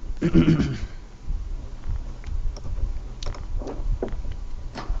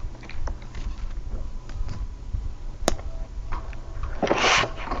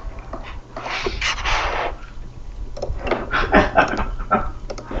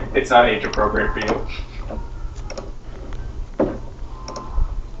 It's not age appropriate for you.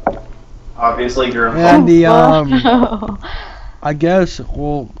 Obviously, you're And the Wow. I guess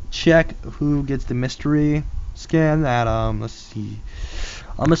we'll check who gets the mystery scan at let's see.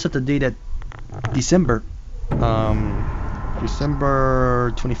 I'm gonna set the date at December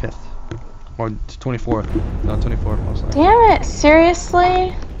December 25th or 24th. No, 24th most likely. Damn it,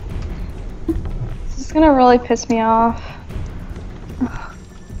 seriously? This is gonna really piss me off.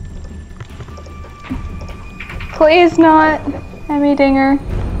 Please not, Hemi Dinger.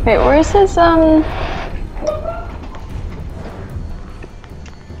 Wait, where's his, where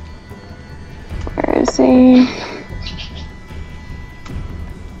is he?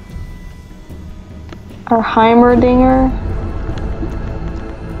 Or Heimerdinger?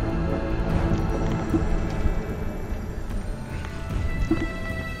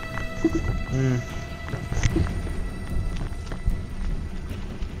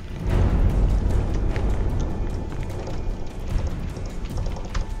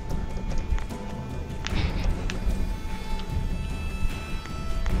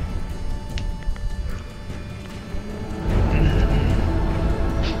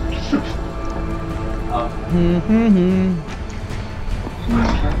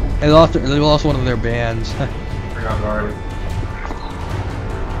 They lost one of their bands. Forgot already.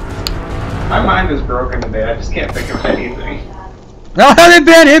 My mind is broken today. I just can't think of anything. No, they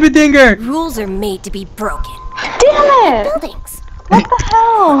banned Hemmerdinger! Rules are made to be broken. Damn it! Buildings. What the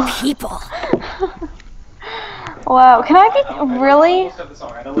hell? People. Wow, can I be really? Most of the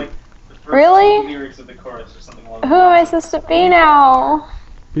song. I know, like, the first Really? two lyrics of the chorus or something along Who am I supposed to be now?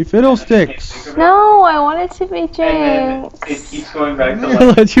 Be fiddlesticks. No, I want it to be And then Jinx. it keeps going back to I'll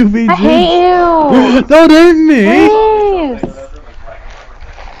like. let you be I hate you. Don't hate me! Please.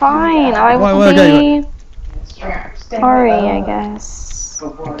 Fine, I will Why, okay, be Ari, I guess.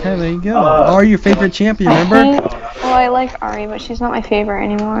 Okay, there you go. Are your favorite champion, I remember? hate, well, I like Ari, but she's not my favorite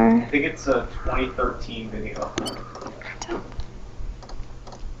anymore. I think it's a 2013 video.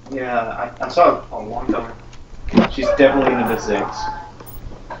 Yeah, I saw it a long time. She's definitely into the six.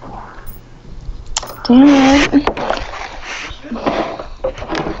 Damn it.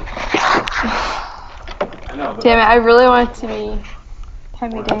 I know. But Damn it, I really want it to be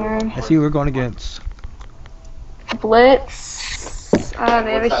Hemi Dinger. I see who we're going against. Blitz. They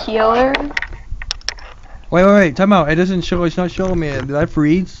have a healer. Wait, time out. It doesn't show, it's not showing me. Did I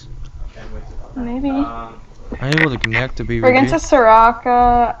freeze? Okay, wait. Maybe. Unable to connect to be We're against a reviewed.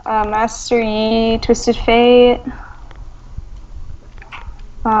 Soraka, Master Yi, Twisted Fate.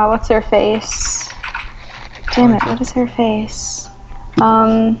 What's her face? Damn it, what is her face?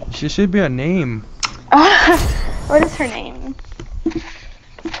 She should be a name. What is her name?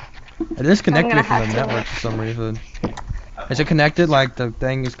 It is connected gonna from the have to network look. for some reason. Is it connected? Like the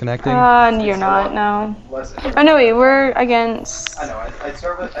thing is connecting? You're not, no. Oh no, wait, we're against... I know, I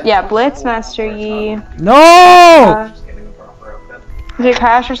start with... Yeah, Blitz, Master Yi. No! Did it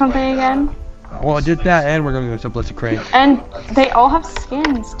crash or something again? Well, I did that, and we're gonna go to Blitzkrieg. And they all have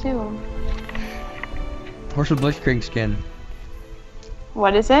skins, too. Where's the Blitzkrieg skin?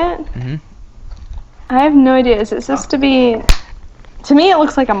 What is it? Mm-hmm. I have no idea. Is it supposed to be... To me, it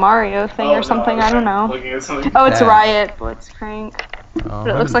looks like a Mario thing or something. I don't know. Looking at something. Oh, it's Yeah. Riot Blitzcrank. Oh, But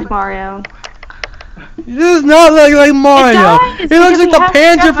it looks like Mario. He does not look like Mario. does, He looks because like he the has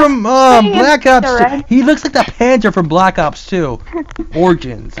Panther the from thing in Black the Ops 2. red. He looks like the Panther from Black Ops 2.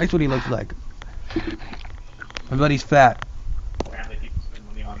 Origins. That's what he looks like. I bet he's fat. Apparently people spend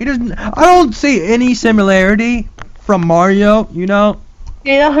money on He doesn't. I don't see any similarity from Mario. You know.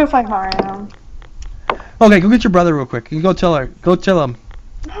 Yeah, that looks like Mario. Okay, go get your brother real quick. You go tell her. Go tell him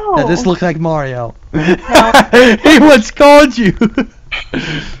No. that this looks like Mario. He once called you.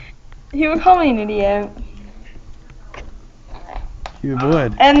 He would call me an idiot. You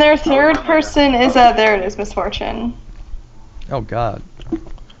would. And their third person is, there it is, Misfortune. Oh God.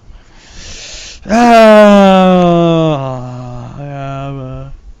 Ah, I have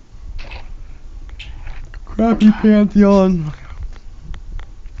a crappy Pantheon.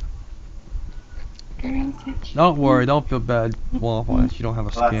 Don't worry, don't feel bad, Waffle. You don't have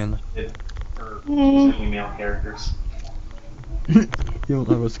a skin. for email characters. You don't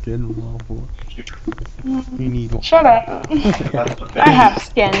have a skin, Waffle. You need one. Shut up. I have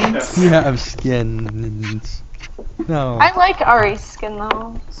skins. You have skins. No. I like Ari's skin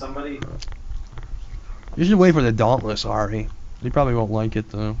though. Somebody... You should wait for the Dauntless Ari. You probably won't like it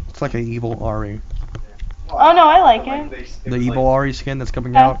though. It's like an evil Ari. Oh no, I like it. The evil Ari skin that's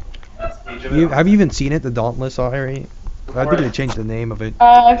coming Yeah. out. Have you even seen it, the Dauntless Ari? I think they changed the name of it.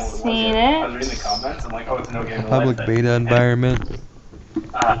 I've seen I was it. reading the comments. I'm like, oh, it's no game. Public beta environment.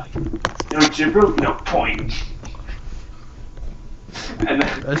 No Jibro, no point. And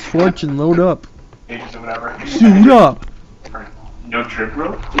then That's fortune, load up. pages or whatever. Suit up! No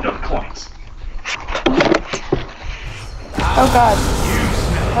Jibro, no points. Oh god.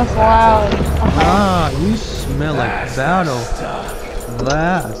 That's loud. Ah, you smell like battle.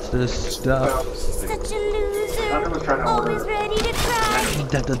 That's the stuff. Such a loser. Hunter was trying to Always order... ready to cry.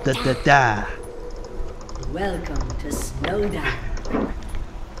 Da da da da da. Welcome to Snowdown.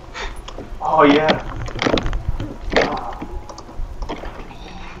 Oh yeah.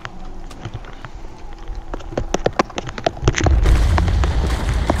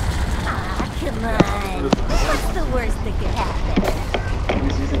 Ah, come on. What's the worst that could happen? He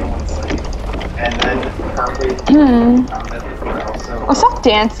was using one site. And then apparently found that they were also... Well, stop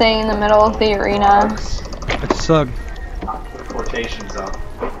dancing in the middle of the arena. It sucked. quotations up.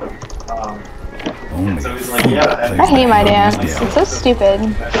 So he's like, yeah, I hate my dance. It's so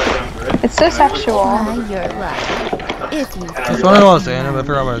stupid. It's so sexual. Ah, you're right. If you That's what I was saying, I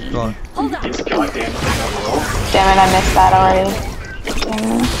forgot what I was going. hold on. Damn it, I missed that already.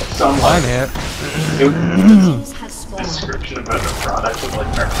 Damn it. Some Mine like hit. description about the product was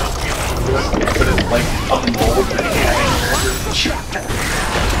like but it's like a mold that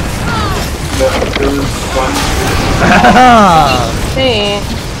there was one See.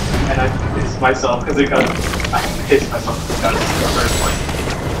 and I pissed myself because it got I pissed myself because it got discovered like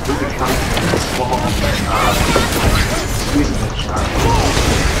this is coming from a small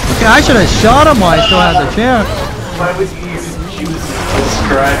Okay, I should have shot him while I still had the chance. why would you use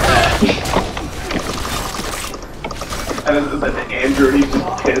describe that? And then the Andrew, he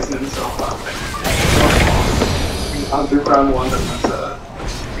just pissed himself off. Underground one that was,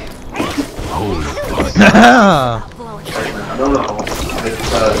 I don't know. It's,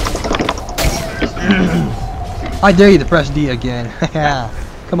 I dare you to press D again.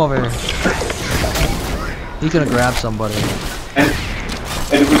 Come over here. He's gonna grab somebody. and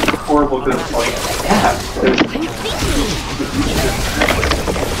it was horrible because it's like, yeah,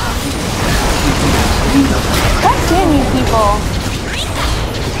 God damn you people.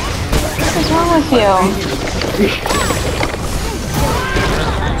 What is wrong with you?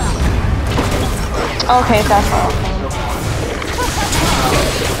 Okay, that's all.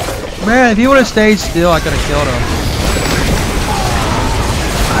 Man, if he would have stayed still, I could have killed him.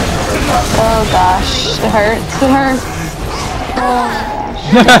 Oh gosh, it hurts. It hurts. Oh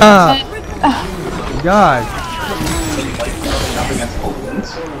my gosh. God. Up against balloons.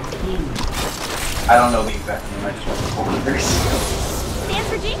 I don't know the exact name, I just want the ballooners. Stand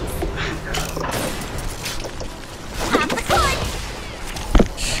for Jinx. Off the court.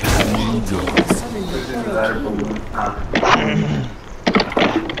 That or balloon.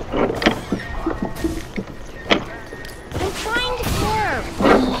 I'm trying to serve.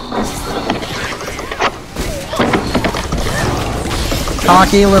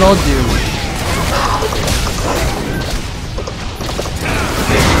 Cocky little dude.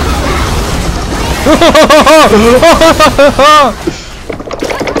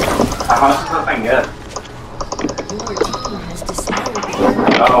 How much does that thing get?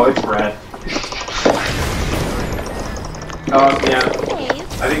 Oh, it's red. Oh, yeah.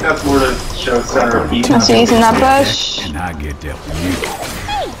 I think that's more to show center of heat. Let's use in that bush. And I get that from you.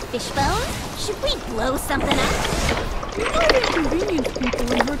 Hey, Fishbone. Should we blow something up?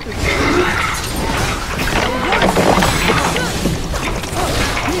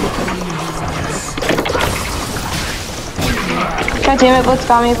 God damn it, Blitz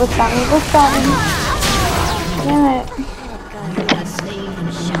got me, Blitz got me, Blitz got me. Damn it.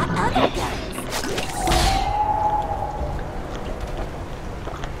 Shot other guns.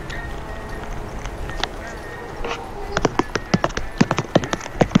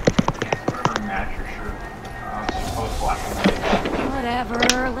 Match your shirt. It's black and white.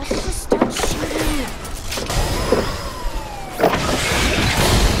 Whatever. Let's just start shooting.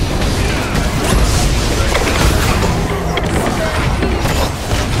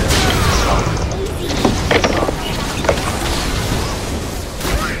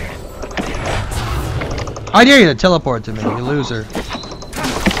 I dare you to teleport to me, you loser.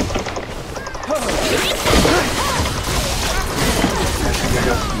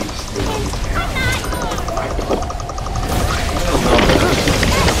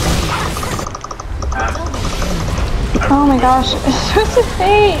 Oh my gosh, it's just a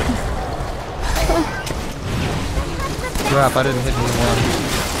fate. Crap, I didn't hit anyone.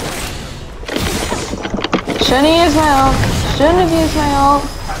 Shouldn't have used my ult. Shouldn't have used my ult.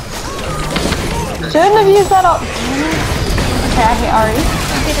 Shouldn't have used that ult. Okay, I hate Ari. I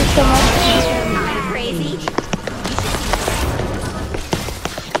hate her so much. Crazy.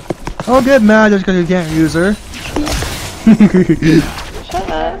 Oh, get mad just because you can't use her. Shut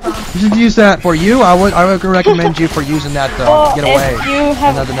up. You should use that for you. I would recommend you for using that to Well, get away. if you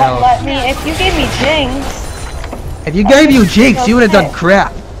have Nothing else. let me, if you gave me Jinx. If you gave you Jinx, you would have done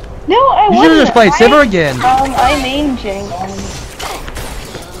crap. No, I You wouldn't. should have just played Sivir again. I main Jinx.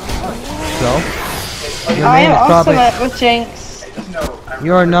 So, your I name am is probably. ultimate with Jinx.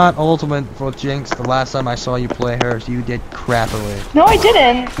 You are not ultimate for Jinx. The last time I saw you play her, you did crappily. No, I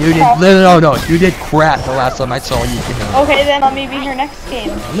didn't. You did no. You did crap the last time I saw you play her. Okay, then let me be her next game.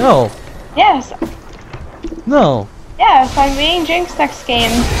 No, Yes, no. yes, I'm being Jinx next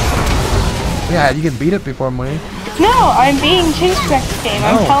game. Yeah, you can beat it before me. No, I'm being Jinx next game.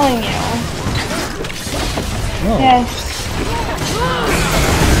 I'm No. telling you. No. Yes.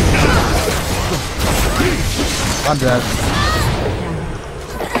 I'm dead.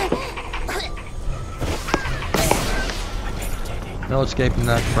 No escaping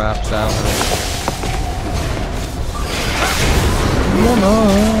that crap sound. Come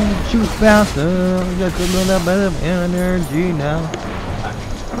on, shoot faster. Just a little bit of energy now.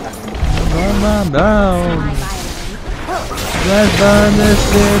 Run down. Let's burn this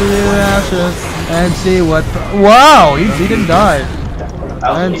city to ashes and see what. Wow, he didn't die.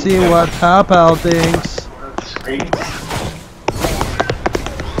 And see what Pow thinks.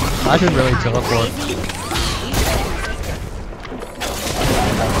 I should really teleport.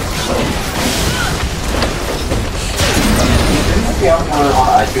 Yeah, on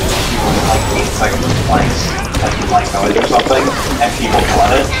iTunes, people with like 8 seconds of likes, like you like noise or something, and people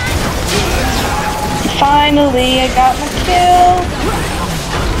flood it. Finally, I got my kill.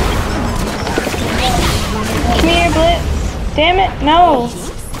 Come here, Blitz. Damn it, no.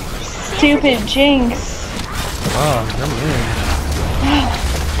 Stupid Jinx. Oh, come in.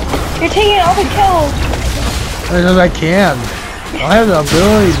 You're taking all the kills. Because I can. I have the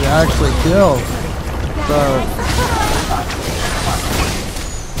ability to actually kill. So.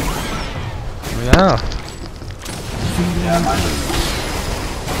 Yeah.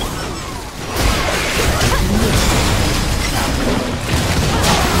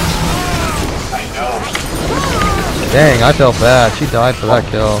 Dang, I felt bad. She died for that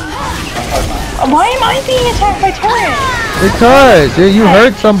kill. Why am I being attacked by turrets? Because you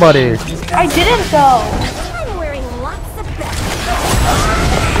hurt somebody. I didn't though. I'm wearing lots of belts.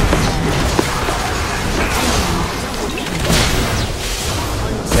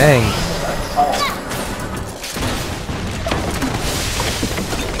 Dang.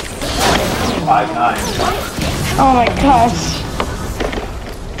 5'9". Oh my gosh.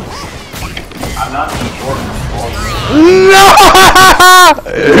 I'm not too short. No!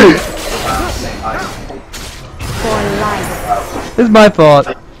 Same height. For life. It's my fault. I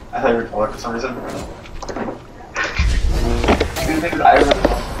thought you were taller for some reason. Good thing is I remember.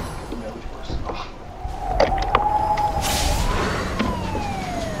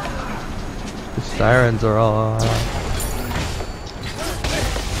 The sirens are all.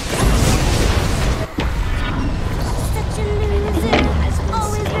 Such a loser.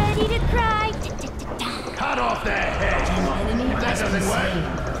 Always ready to cry. Cut off their head. That doesn't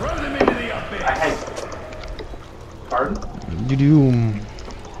work. Throw them into the I abyss. had. Pardon? You do.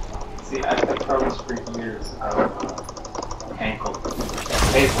 See, I've had problems for years of ankle.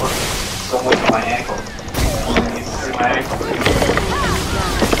 Hey, look, so much on my ankle. You used to see my ankle.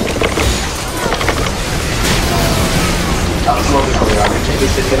 That was a little bit earlier. I can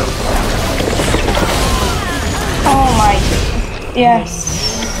just hit him. Oh my. Yes.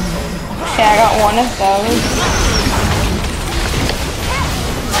 Yeah, I got one of those.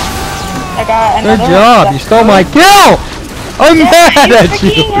 I got Good another. job. You stole my kill. I'm mad at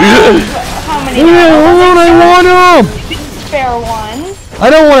you. How many? I want him. Spare one. I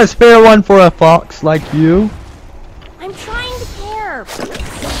don't want to spare one for a fox like you. I'm trying to care.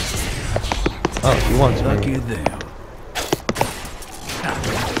 Oh, he wants Lucky me. them.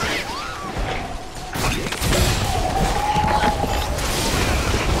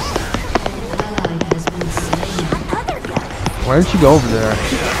 Ally has been slain. Other guy. Why didn't you go over there?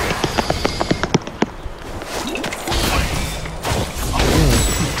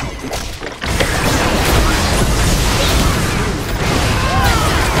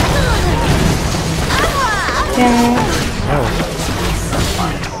 Damn. Oh.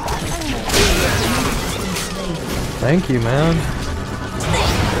 Thank you, man.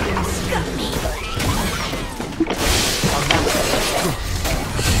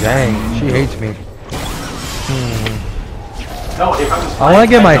 Dang, she hates me. No, if I'm I want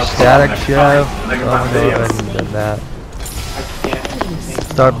to get my static next ship. time, I'm like, gonna my go videos. ahead and do that. I can't.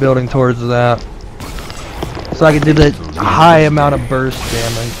 Start building towards that. So I can do the high amount of burst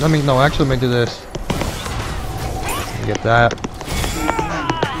damage. I mean, no, actually, let me do this. Get that.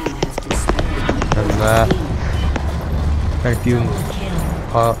 And that. And a few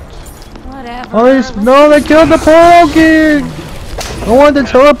pops. Whatever. Oh, no, they killed the Poro King! I wanted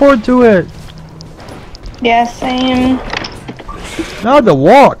to teleport to it. Yeah, same. Now I have to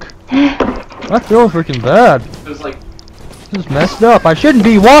walk. I feel freaking bad. It was like, This is messed up. I shouldn't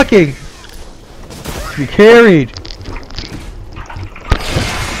be walking. Be carried.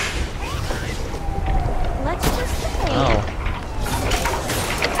 Let's just say. Oh.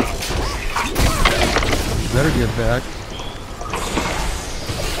 Better get back.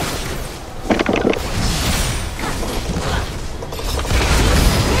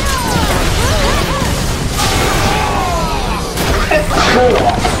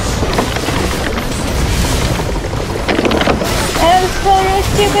 That was still really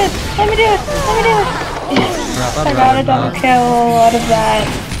stupid. Let me do it. Let me do it. Yes. Crap, I I'd got a rather double not. kill out of that.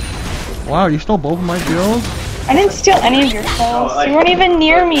 Wow, you stole both of my kills? I didn't steal any of your kills. You weren't even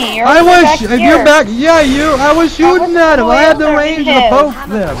near me. You're I was. back If here. you're back, yeah, you. I was shooting at him. I had the range to poke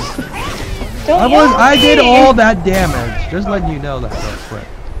them. Don't yell at I did me. all that damage. Just letting you know that real quick.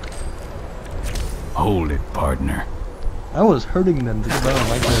 Hold it, partner. I was hurting them to the bone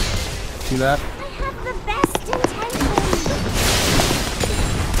like this. See that? I have the best intentions.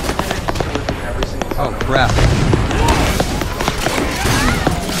 Oh crap.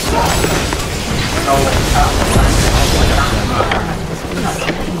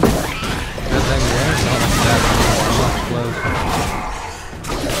 Good thing there. Not close.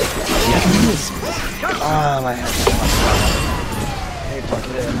 Ah, my head. Hey, plug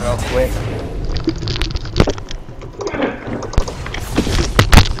it in real quick.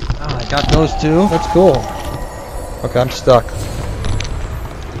 Ah, I got those two. That's cool. Okay, I'm stuck.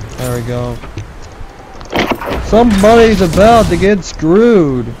 There we go. Somebody's about to get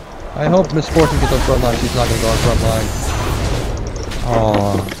screwed. I hope Miss Fortune gets on front line. She's not gonna go on front line.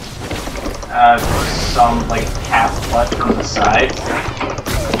 Oh. some, like, half left from the side.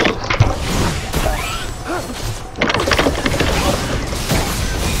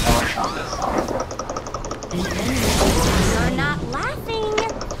 You're not laughing.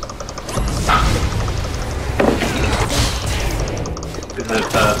 Is it,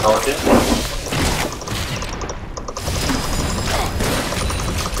 Pelican?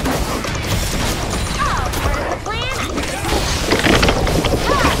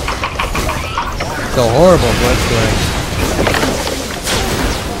 It's a horrible blitzkrieg.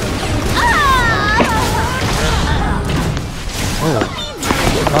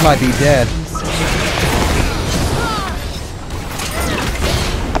 I might be dead.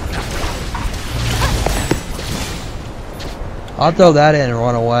 I'll throw that in and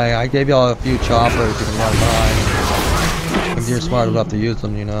run away. I gave y'all a few choppers you can run by. If you're smart enough to use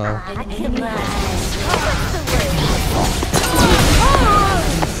them, you know.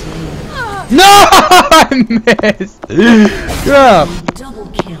 No! I missed! Yeah! Double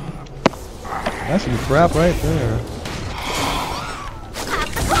kill. That's some crap right there.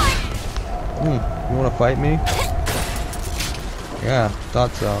 You wanna fight me? Yeah,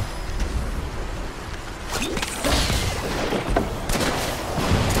 thought so.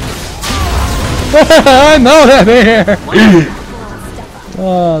 I'm out of here!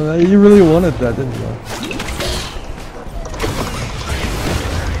 Oh, you really wanted that, didn't you?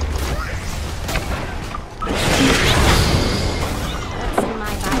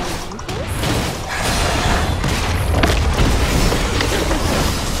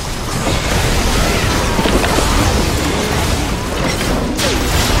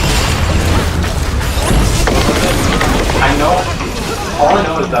 All I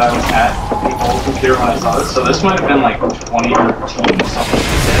know is that I was at the old computer when I saw this, so this might have been like 2013 or something like that.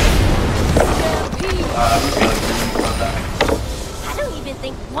 I don't even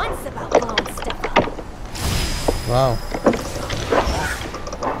think once about blowing stuff up. Wow.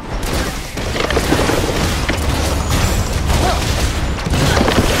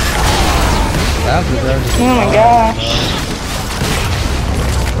 Oh my gosh.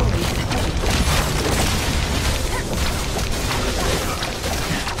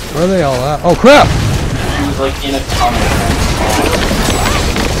 Where are they all at? Oh crap! He was like in a tunnel.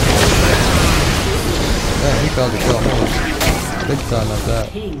 Yeah, he failed to kill me. Big time at that.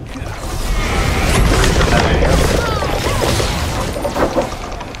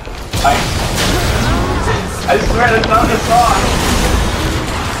 I swear that's not the song!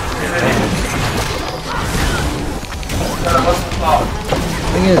 What's the song?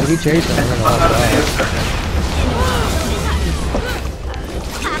 Thing is, if we chase him, we're gonna all die.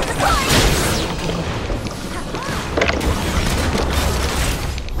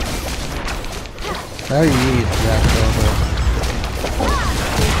 How do you use that over?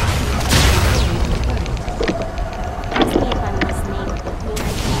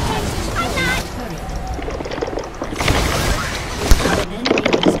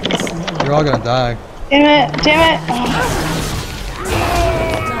 You're all gonna die. Damn it, damn it. Oh.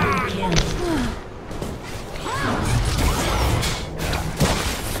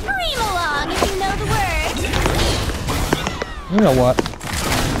 Scream along if you know the words. You know what?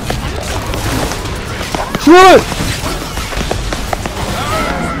 Shoot it!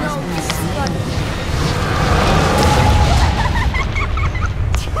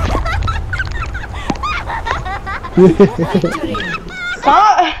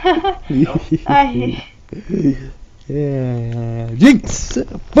 Stop! Yeah, Jinx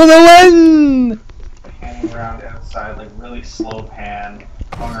for the win! Panning around outside, like really slow pan,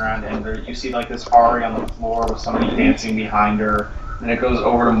 going around, and there, you see like this Ari on the floor with somebody dancing behind her. And it goes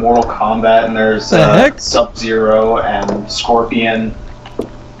over to Mortal Kombat, and there's Sub-Zero and Scorpion.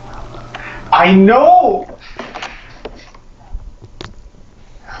 I know!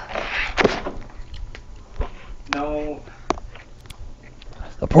 No.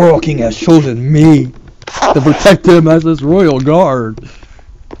 The Pearl King has chosen me to protect him as his royal guard.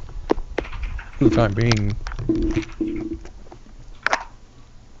 For the time being.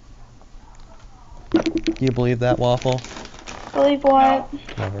 Can you believe that, Waffle? Believe what? No.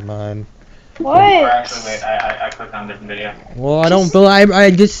 Never mind. What? Or actually, wait, I clicked on a different video. Well, I don't feel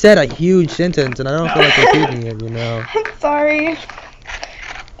I just said a huge sentence and I don't feel like repeating it, you know. I'm sorry.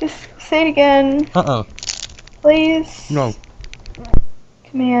 Just say it again. Please. No.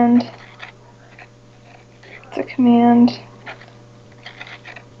 Command. It's a command.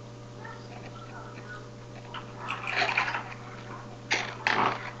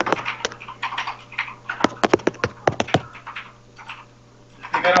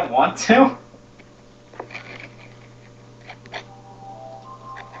 I don't want to.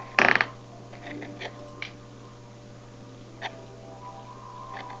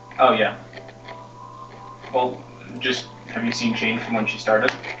 Oh yeah. Well, just have you seen change from when she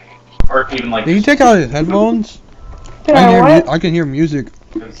started, or even like? Did you take out his headphones? Did I what? I can hear music.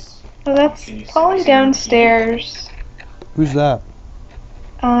 Oh, that's Polly downstairs. Who's that?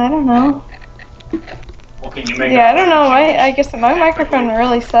 I don't know. Well, can you make? Yeah, I don't know. I guess my microphone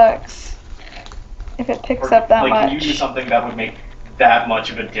really sucks. If it picks up that like, much. Can you do something that would make that much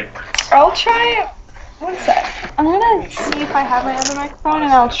of a difference? I'll try it. One sec. I'm gonna see if I have my other microphone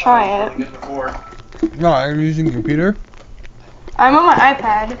and I'll try it. No, I'm using the computer. I'm on my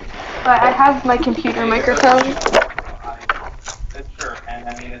iPad, but I have my computer microphone. Sure, and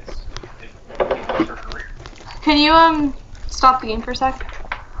I mean it's her career. Can you stop the game for a sec?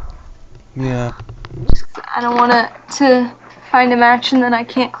 Yeah. I don't want to find a match and then I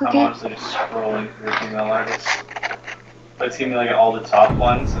can't click I'm it. honestly just scrolling through female artists. But it's giving me like all the top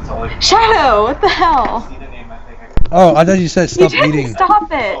ones. It's all like. Shadow, what the hell? See the name, I think I can. Oh, I thought you said stop You tried to eating.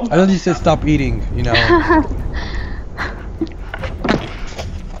 stop it. I thought you said stop eating, you know. I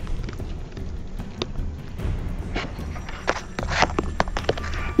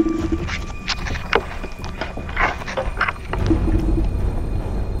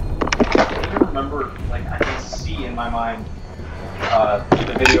remember, like, I can see in my mind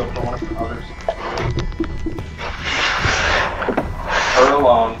the video for one of the others. Her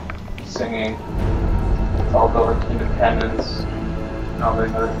alone, singing, it's all about independence, not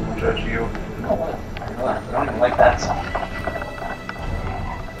letting other people judge you. You know what? I don't even like that song.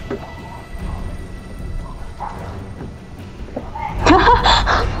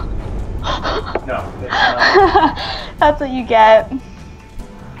 No, it's not. That's what you get.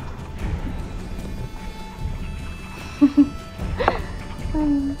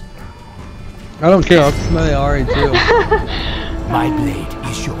 I don't care. I'll smell the Ari too. My blade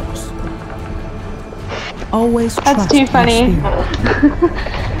is yours. Always That's trust too your funny. spirit.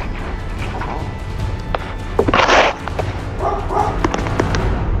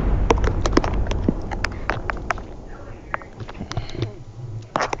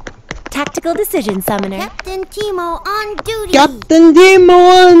 Tactical decision, Summoner. Captain Timo on duty. Captain Demo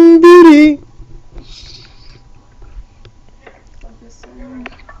on duty.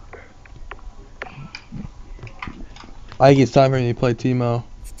 I think it's time for me to play Timo.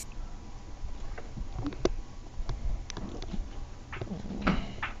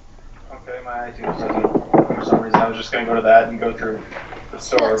 Okay, my iTunes doesn't, for some reason. I was just gonna go to that and go through the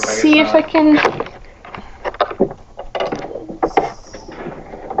store. Let's but I guess see if not. I can.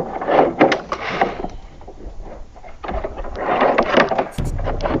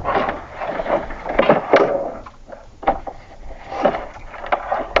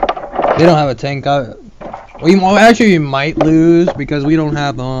 They don't have a tank. We might lose because we don't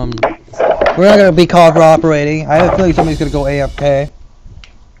have we're not gonna be cooperating. I have a feeling somebody's gonna go AFK.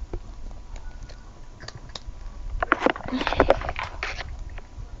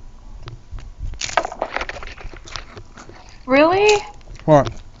 Really?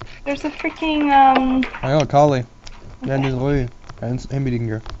 What? There's a freaking I know, Kali. And his Lee. And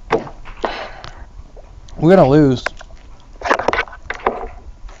Himbidinger. We're gonna lose.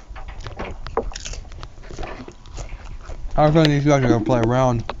 I don't think these guys are gonna play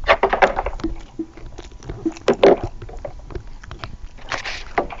around.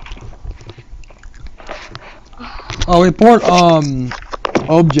 I'll report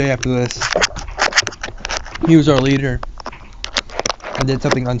OBJ after this. He was our leader. I did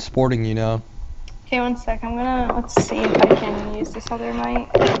something unsporting, you know. Okay, one sec. Let's see if I can use this other mic.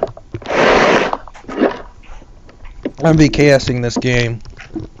 I'm BKSing this game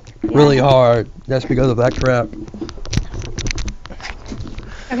really hard. That's because of that crap.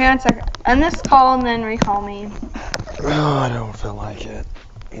 Okay, one sec. End this call and then recall me. Oh, I don't feel like it.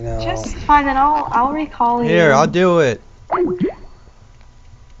 You know. Just fine, then I'll recall you. Here, I'll do it.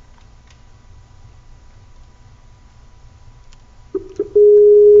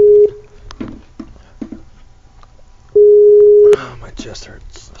 Oh, my chest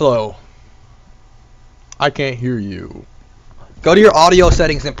hurts. Hello. I can't hear you. Go to your audio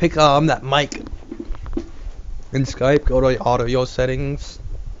settings and pick that mic. In Skype, go to audio settings.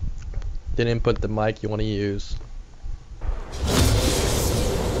 Then input the mic you want to use.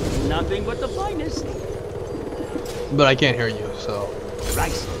 Nothing but the finest. But I can't hear you, so.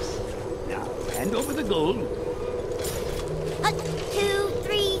 Priceless. Now, hand over the gold. 2,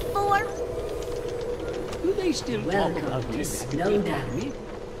 3, 4. Do they still talk Welcome about to this? Slowdown.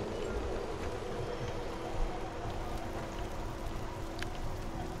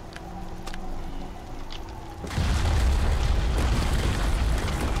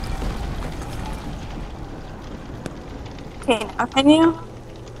 Okay, now can you?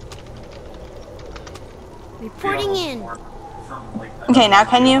 Reporting in. Okay, now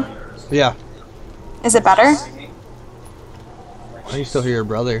can you? Yeah. Is it better? I can still hear your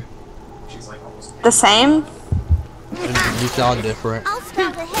brother. The same? You sound different. I'll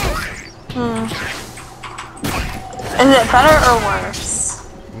scout ahead. Is it better or worse?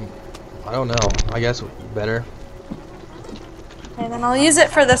 I don't know. I guess better. Okay, then I'll use it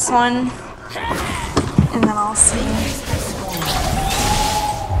for this one. And then I'll see.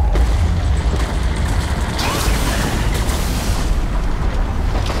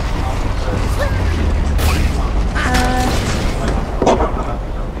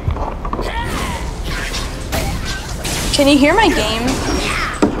 Can you hear my game?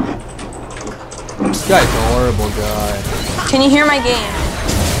 This guy's a horrible guy. Can you hear my game?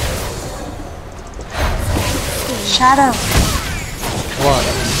 Shadow. What?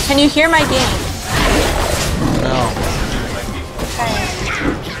 Can you hear my game? No. Okay.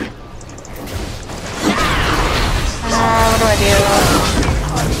 What do I do?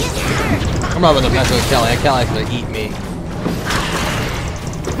 I'm not gonna mess with Kelly. Kelly's gonna eat me.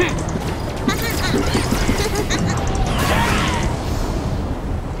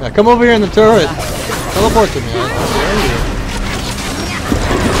 Yeah, come over here in the turret. Teleport to me.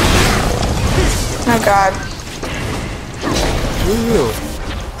 Oh god. Who are you?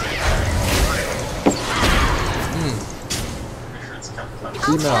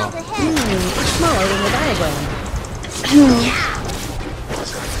 Female. It's smaller than the diagram.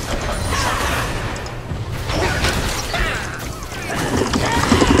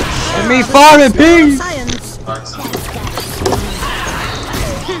 Let me fire it, please! Science.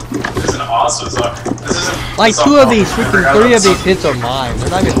 This is an awesome song. This isn't Like two of these, freaking three of these hits are mine. They're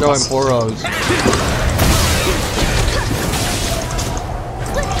not even throwing poros.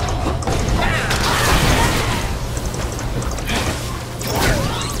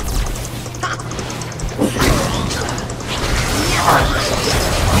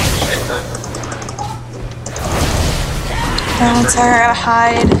 Oh, it's alright, I'll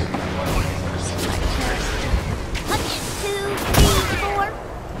hide. 1, 2, 3, 4.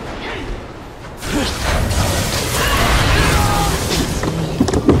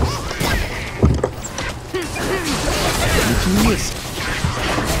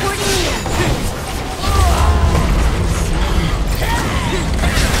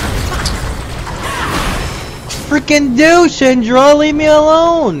 Freaking do, Sindra, leave me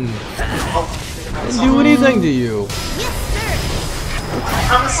alone! I didn't do anything to you.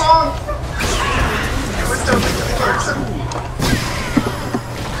 I'm a song!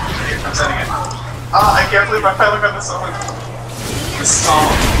 I'm sending it. Ah, I can't believe I finally got the song. The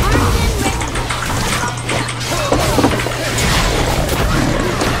song.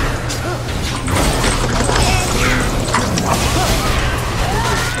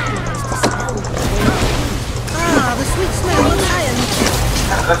 Ah, the sweet smell of science.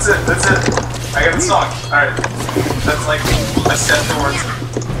 That's it, that's it. I got the song. Alright. That's like a step towards it.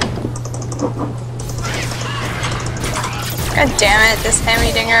 God damn it, this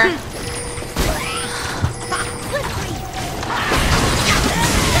hammy dinger.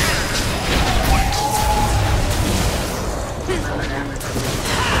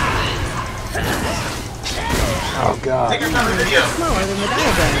 Oh god. Take another video. Smaller than the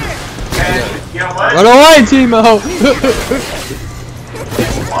diagram. And you know what? Run away, Timo!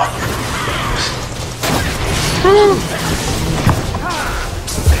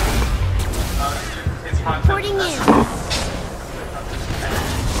 Reporting in.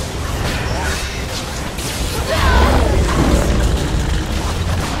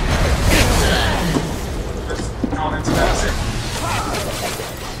 Just going into that.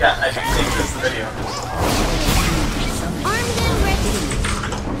 Yeah, I think this is the video. Armed and ready.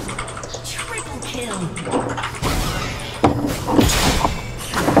 Triple kill.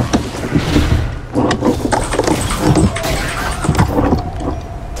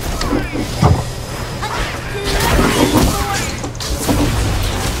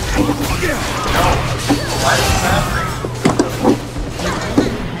 Why is this happening?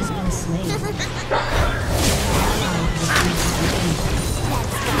 Has been slain.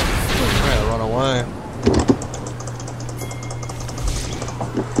 Trying to run away.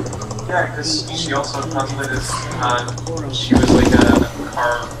 Yeah, because she also translated as, she was like a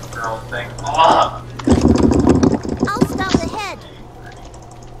car girl thing. Ah! I'll stop the head.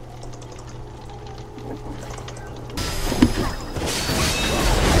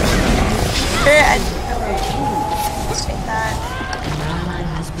 Sure, let's take that.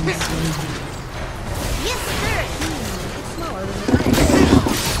 Yes, sir. Smaller than the diagram.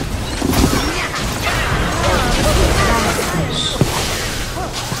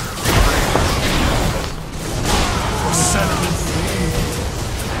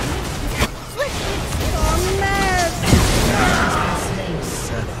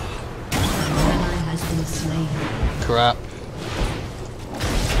 Crap.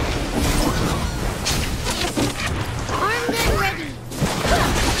 Armed and ready.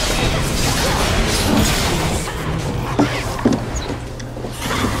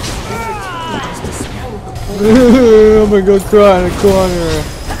 I'm gonna go cry in a corner.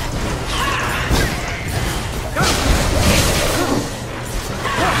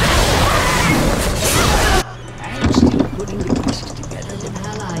 I'm still putting the pieces together.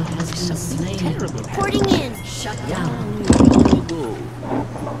 Ally has been slain. Terrible. Reporting in. Shut down. Go.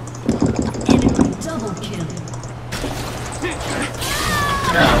 Enemy double kill.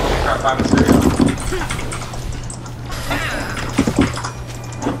 Yeah, we'll try to find this video.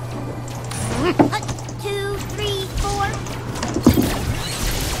 2, 3, 4.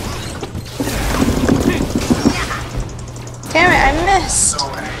 Damn it, I missed. So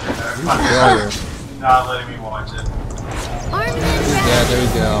angry that Failure. I'm not letting me watch it. Armed and ready. Yeah, there we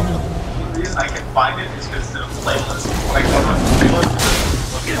go. The reason I can find it is because the playlist. When I go to the playlist,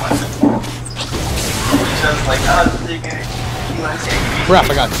 look at it. It's just like, oh, this is taking Crap,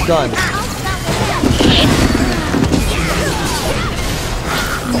 I got stunned.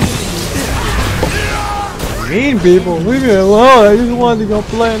 Mean people, leave me alone. I just wanted to go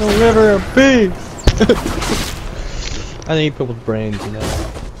play in the river in peace. I need people's brains, you know.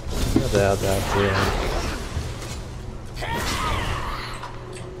 You have to have that too.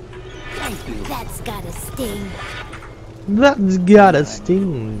 That's gotta sting. That's got a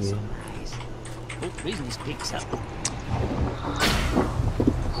sting. Hope business picks up.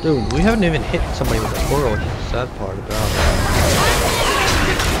 Dude, we haven't even hit somebody with a twirl. That's the sad part about it.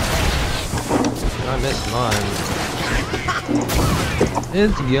 I missed mine.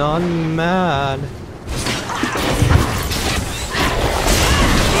 It's gone mad.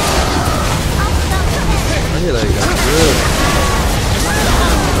 Really got good.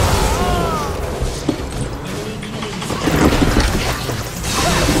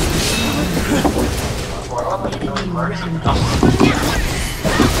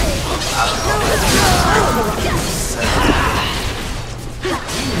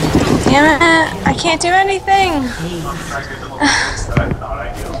 Damn it, I can't do anything.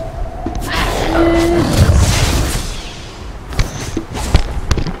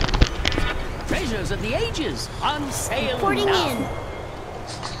 Treasures of the ages on sale Reporting now. in.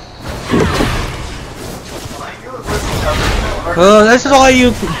 This is all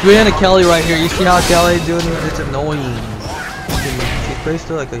you, Brianna Kelly right here. You see how Kelly's doing it? It's annoying. She plays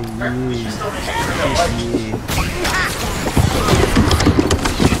to like a huge.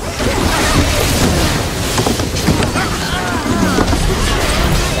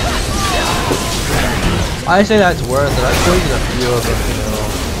 I say that's worth it. I've played a few of them, you know.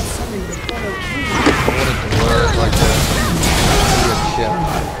 I want it to work like that.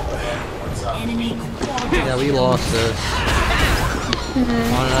 Yeah, we lost this.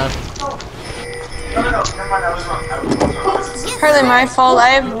 Partly my fault. I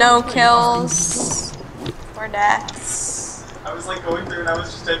have no kills or deaths. I was like going through and I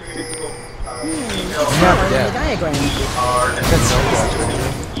was just typing in Google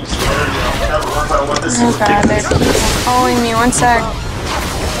Oh god, they're calling me. One sec.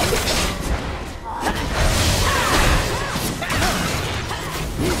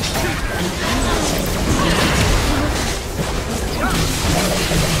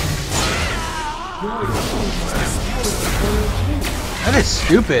 That is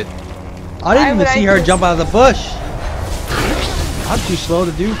stupid. I didn't even see her jump out of the bush. I'm too slow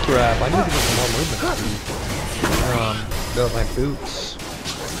to do crap. I need to get some more movement speed. Build my boots.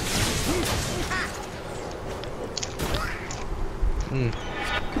 Hmm.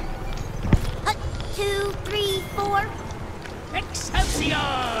 2, 3, 4. Excelsior!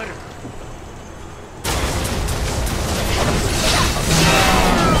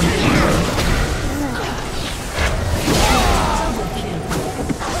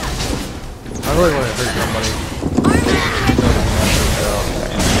 I really want to hurt somebody.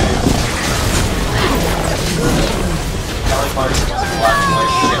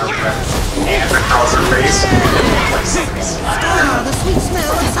 And across her face. The sweet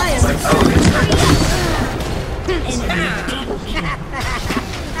smell of science.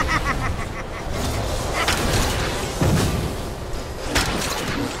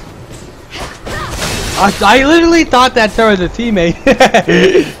 I literally thought that her was a teammate.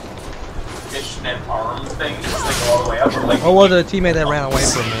 Fishnet arm thing just like all the way up. Like, Or was it a teammate that ran away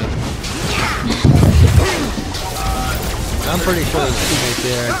from me? I'm pretty sure there's a teammate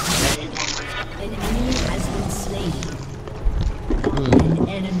there. An enemy has been slain. An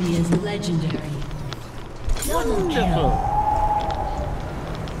enemy is legendary. Double kill.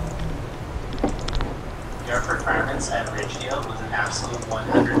 Your performance at Ridgedale was an absolute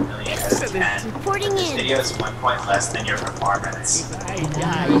 100 million out of 10. Reporting This in. video is 1 point less than your performance. I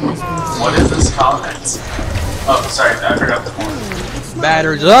die. What is this comment? Oh, sorry, I forgot the one.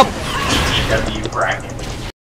 Batters up. GW bracket.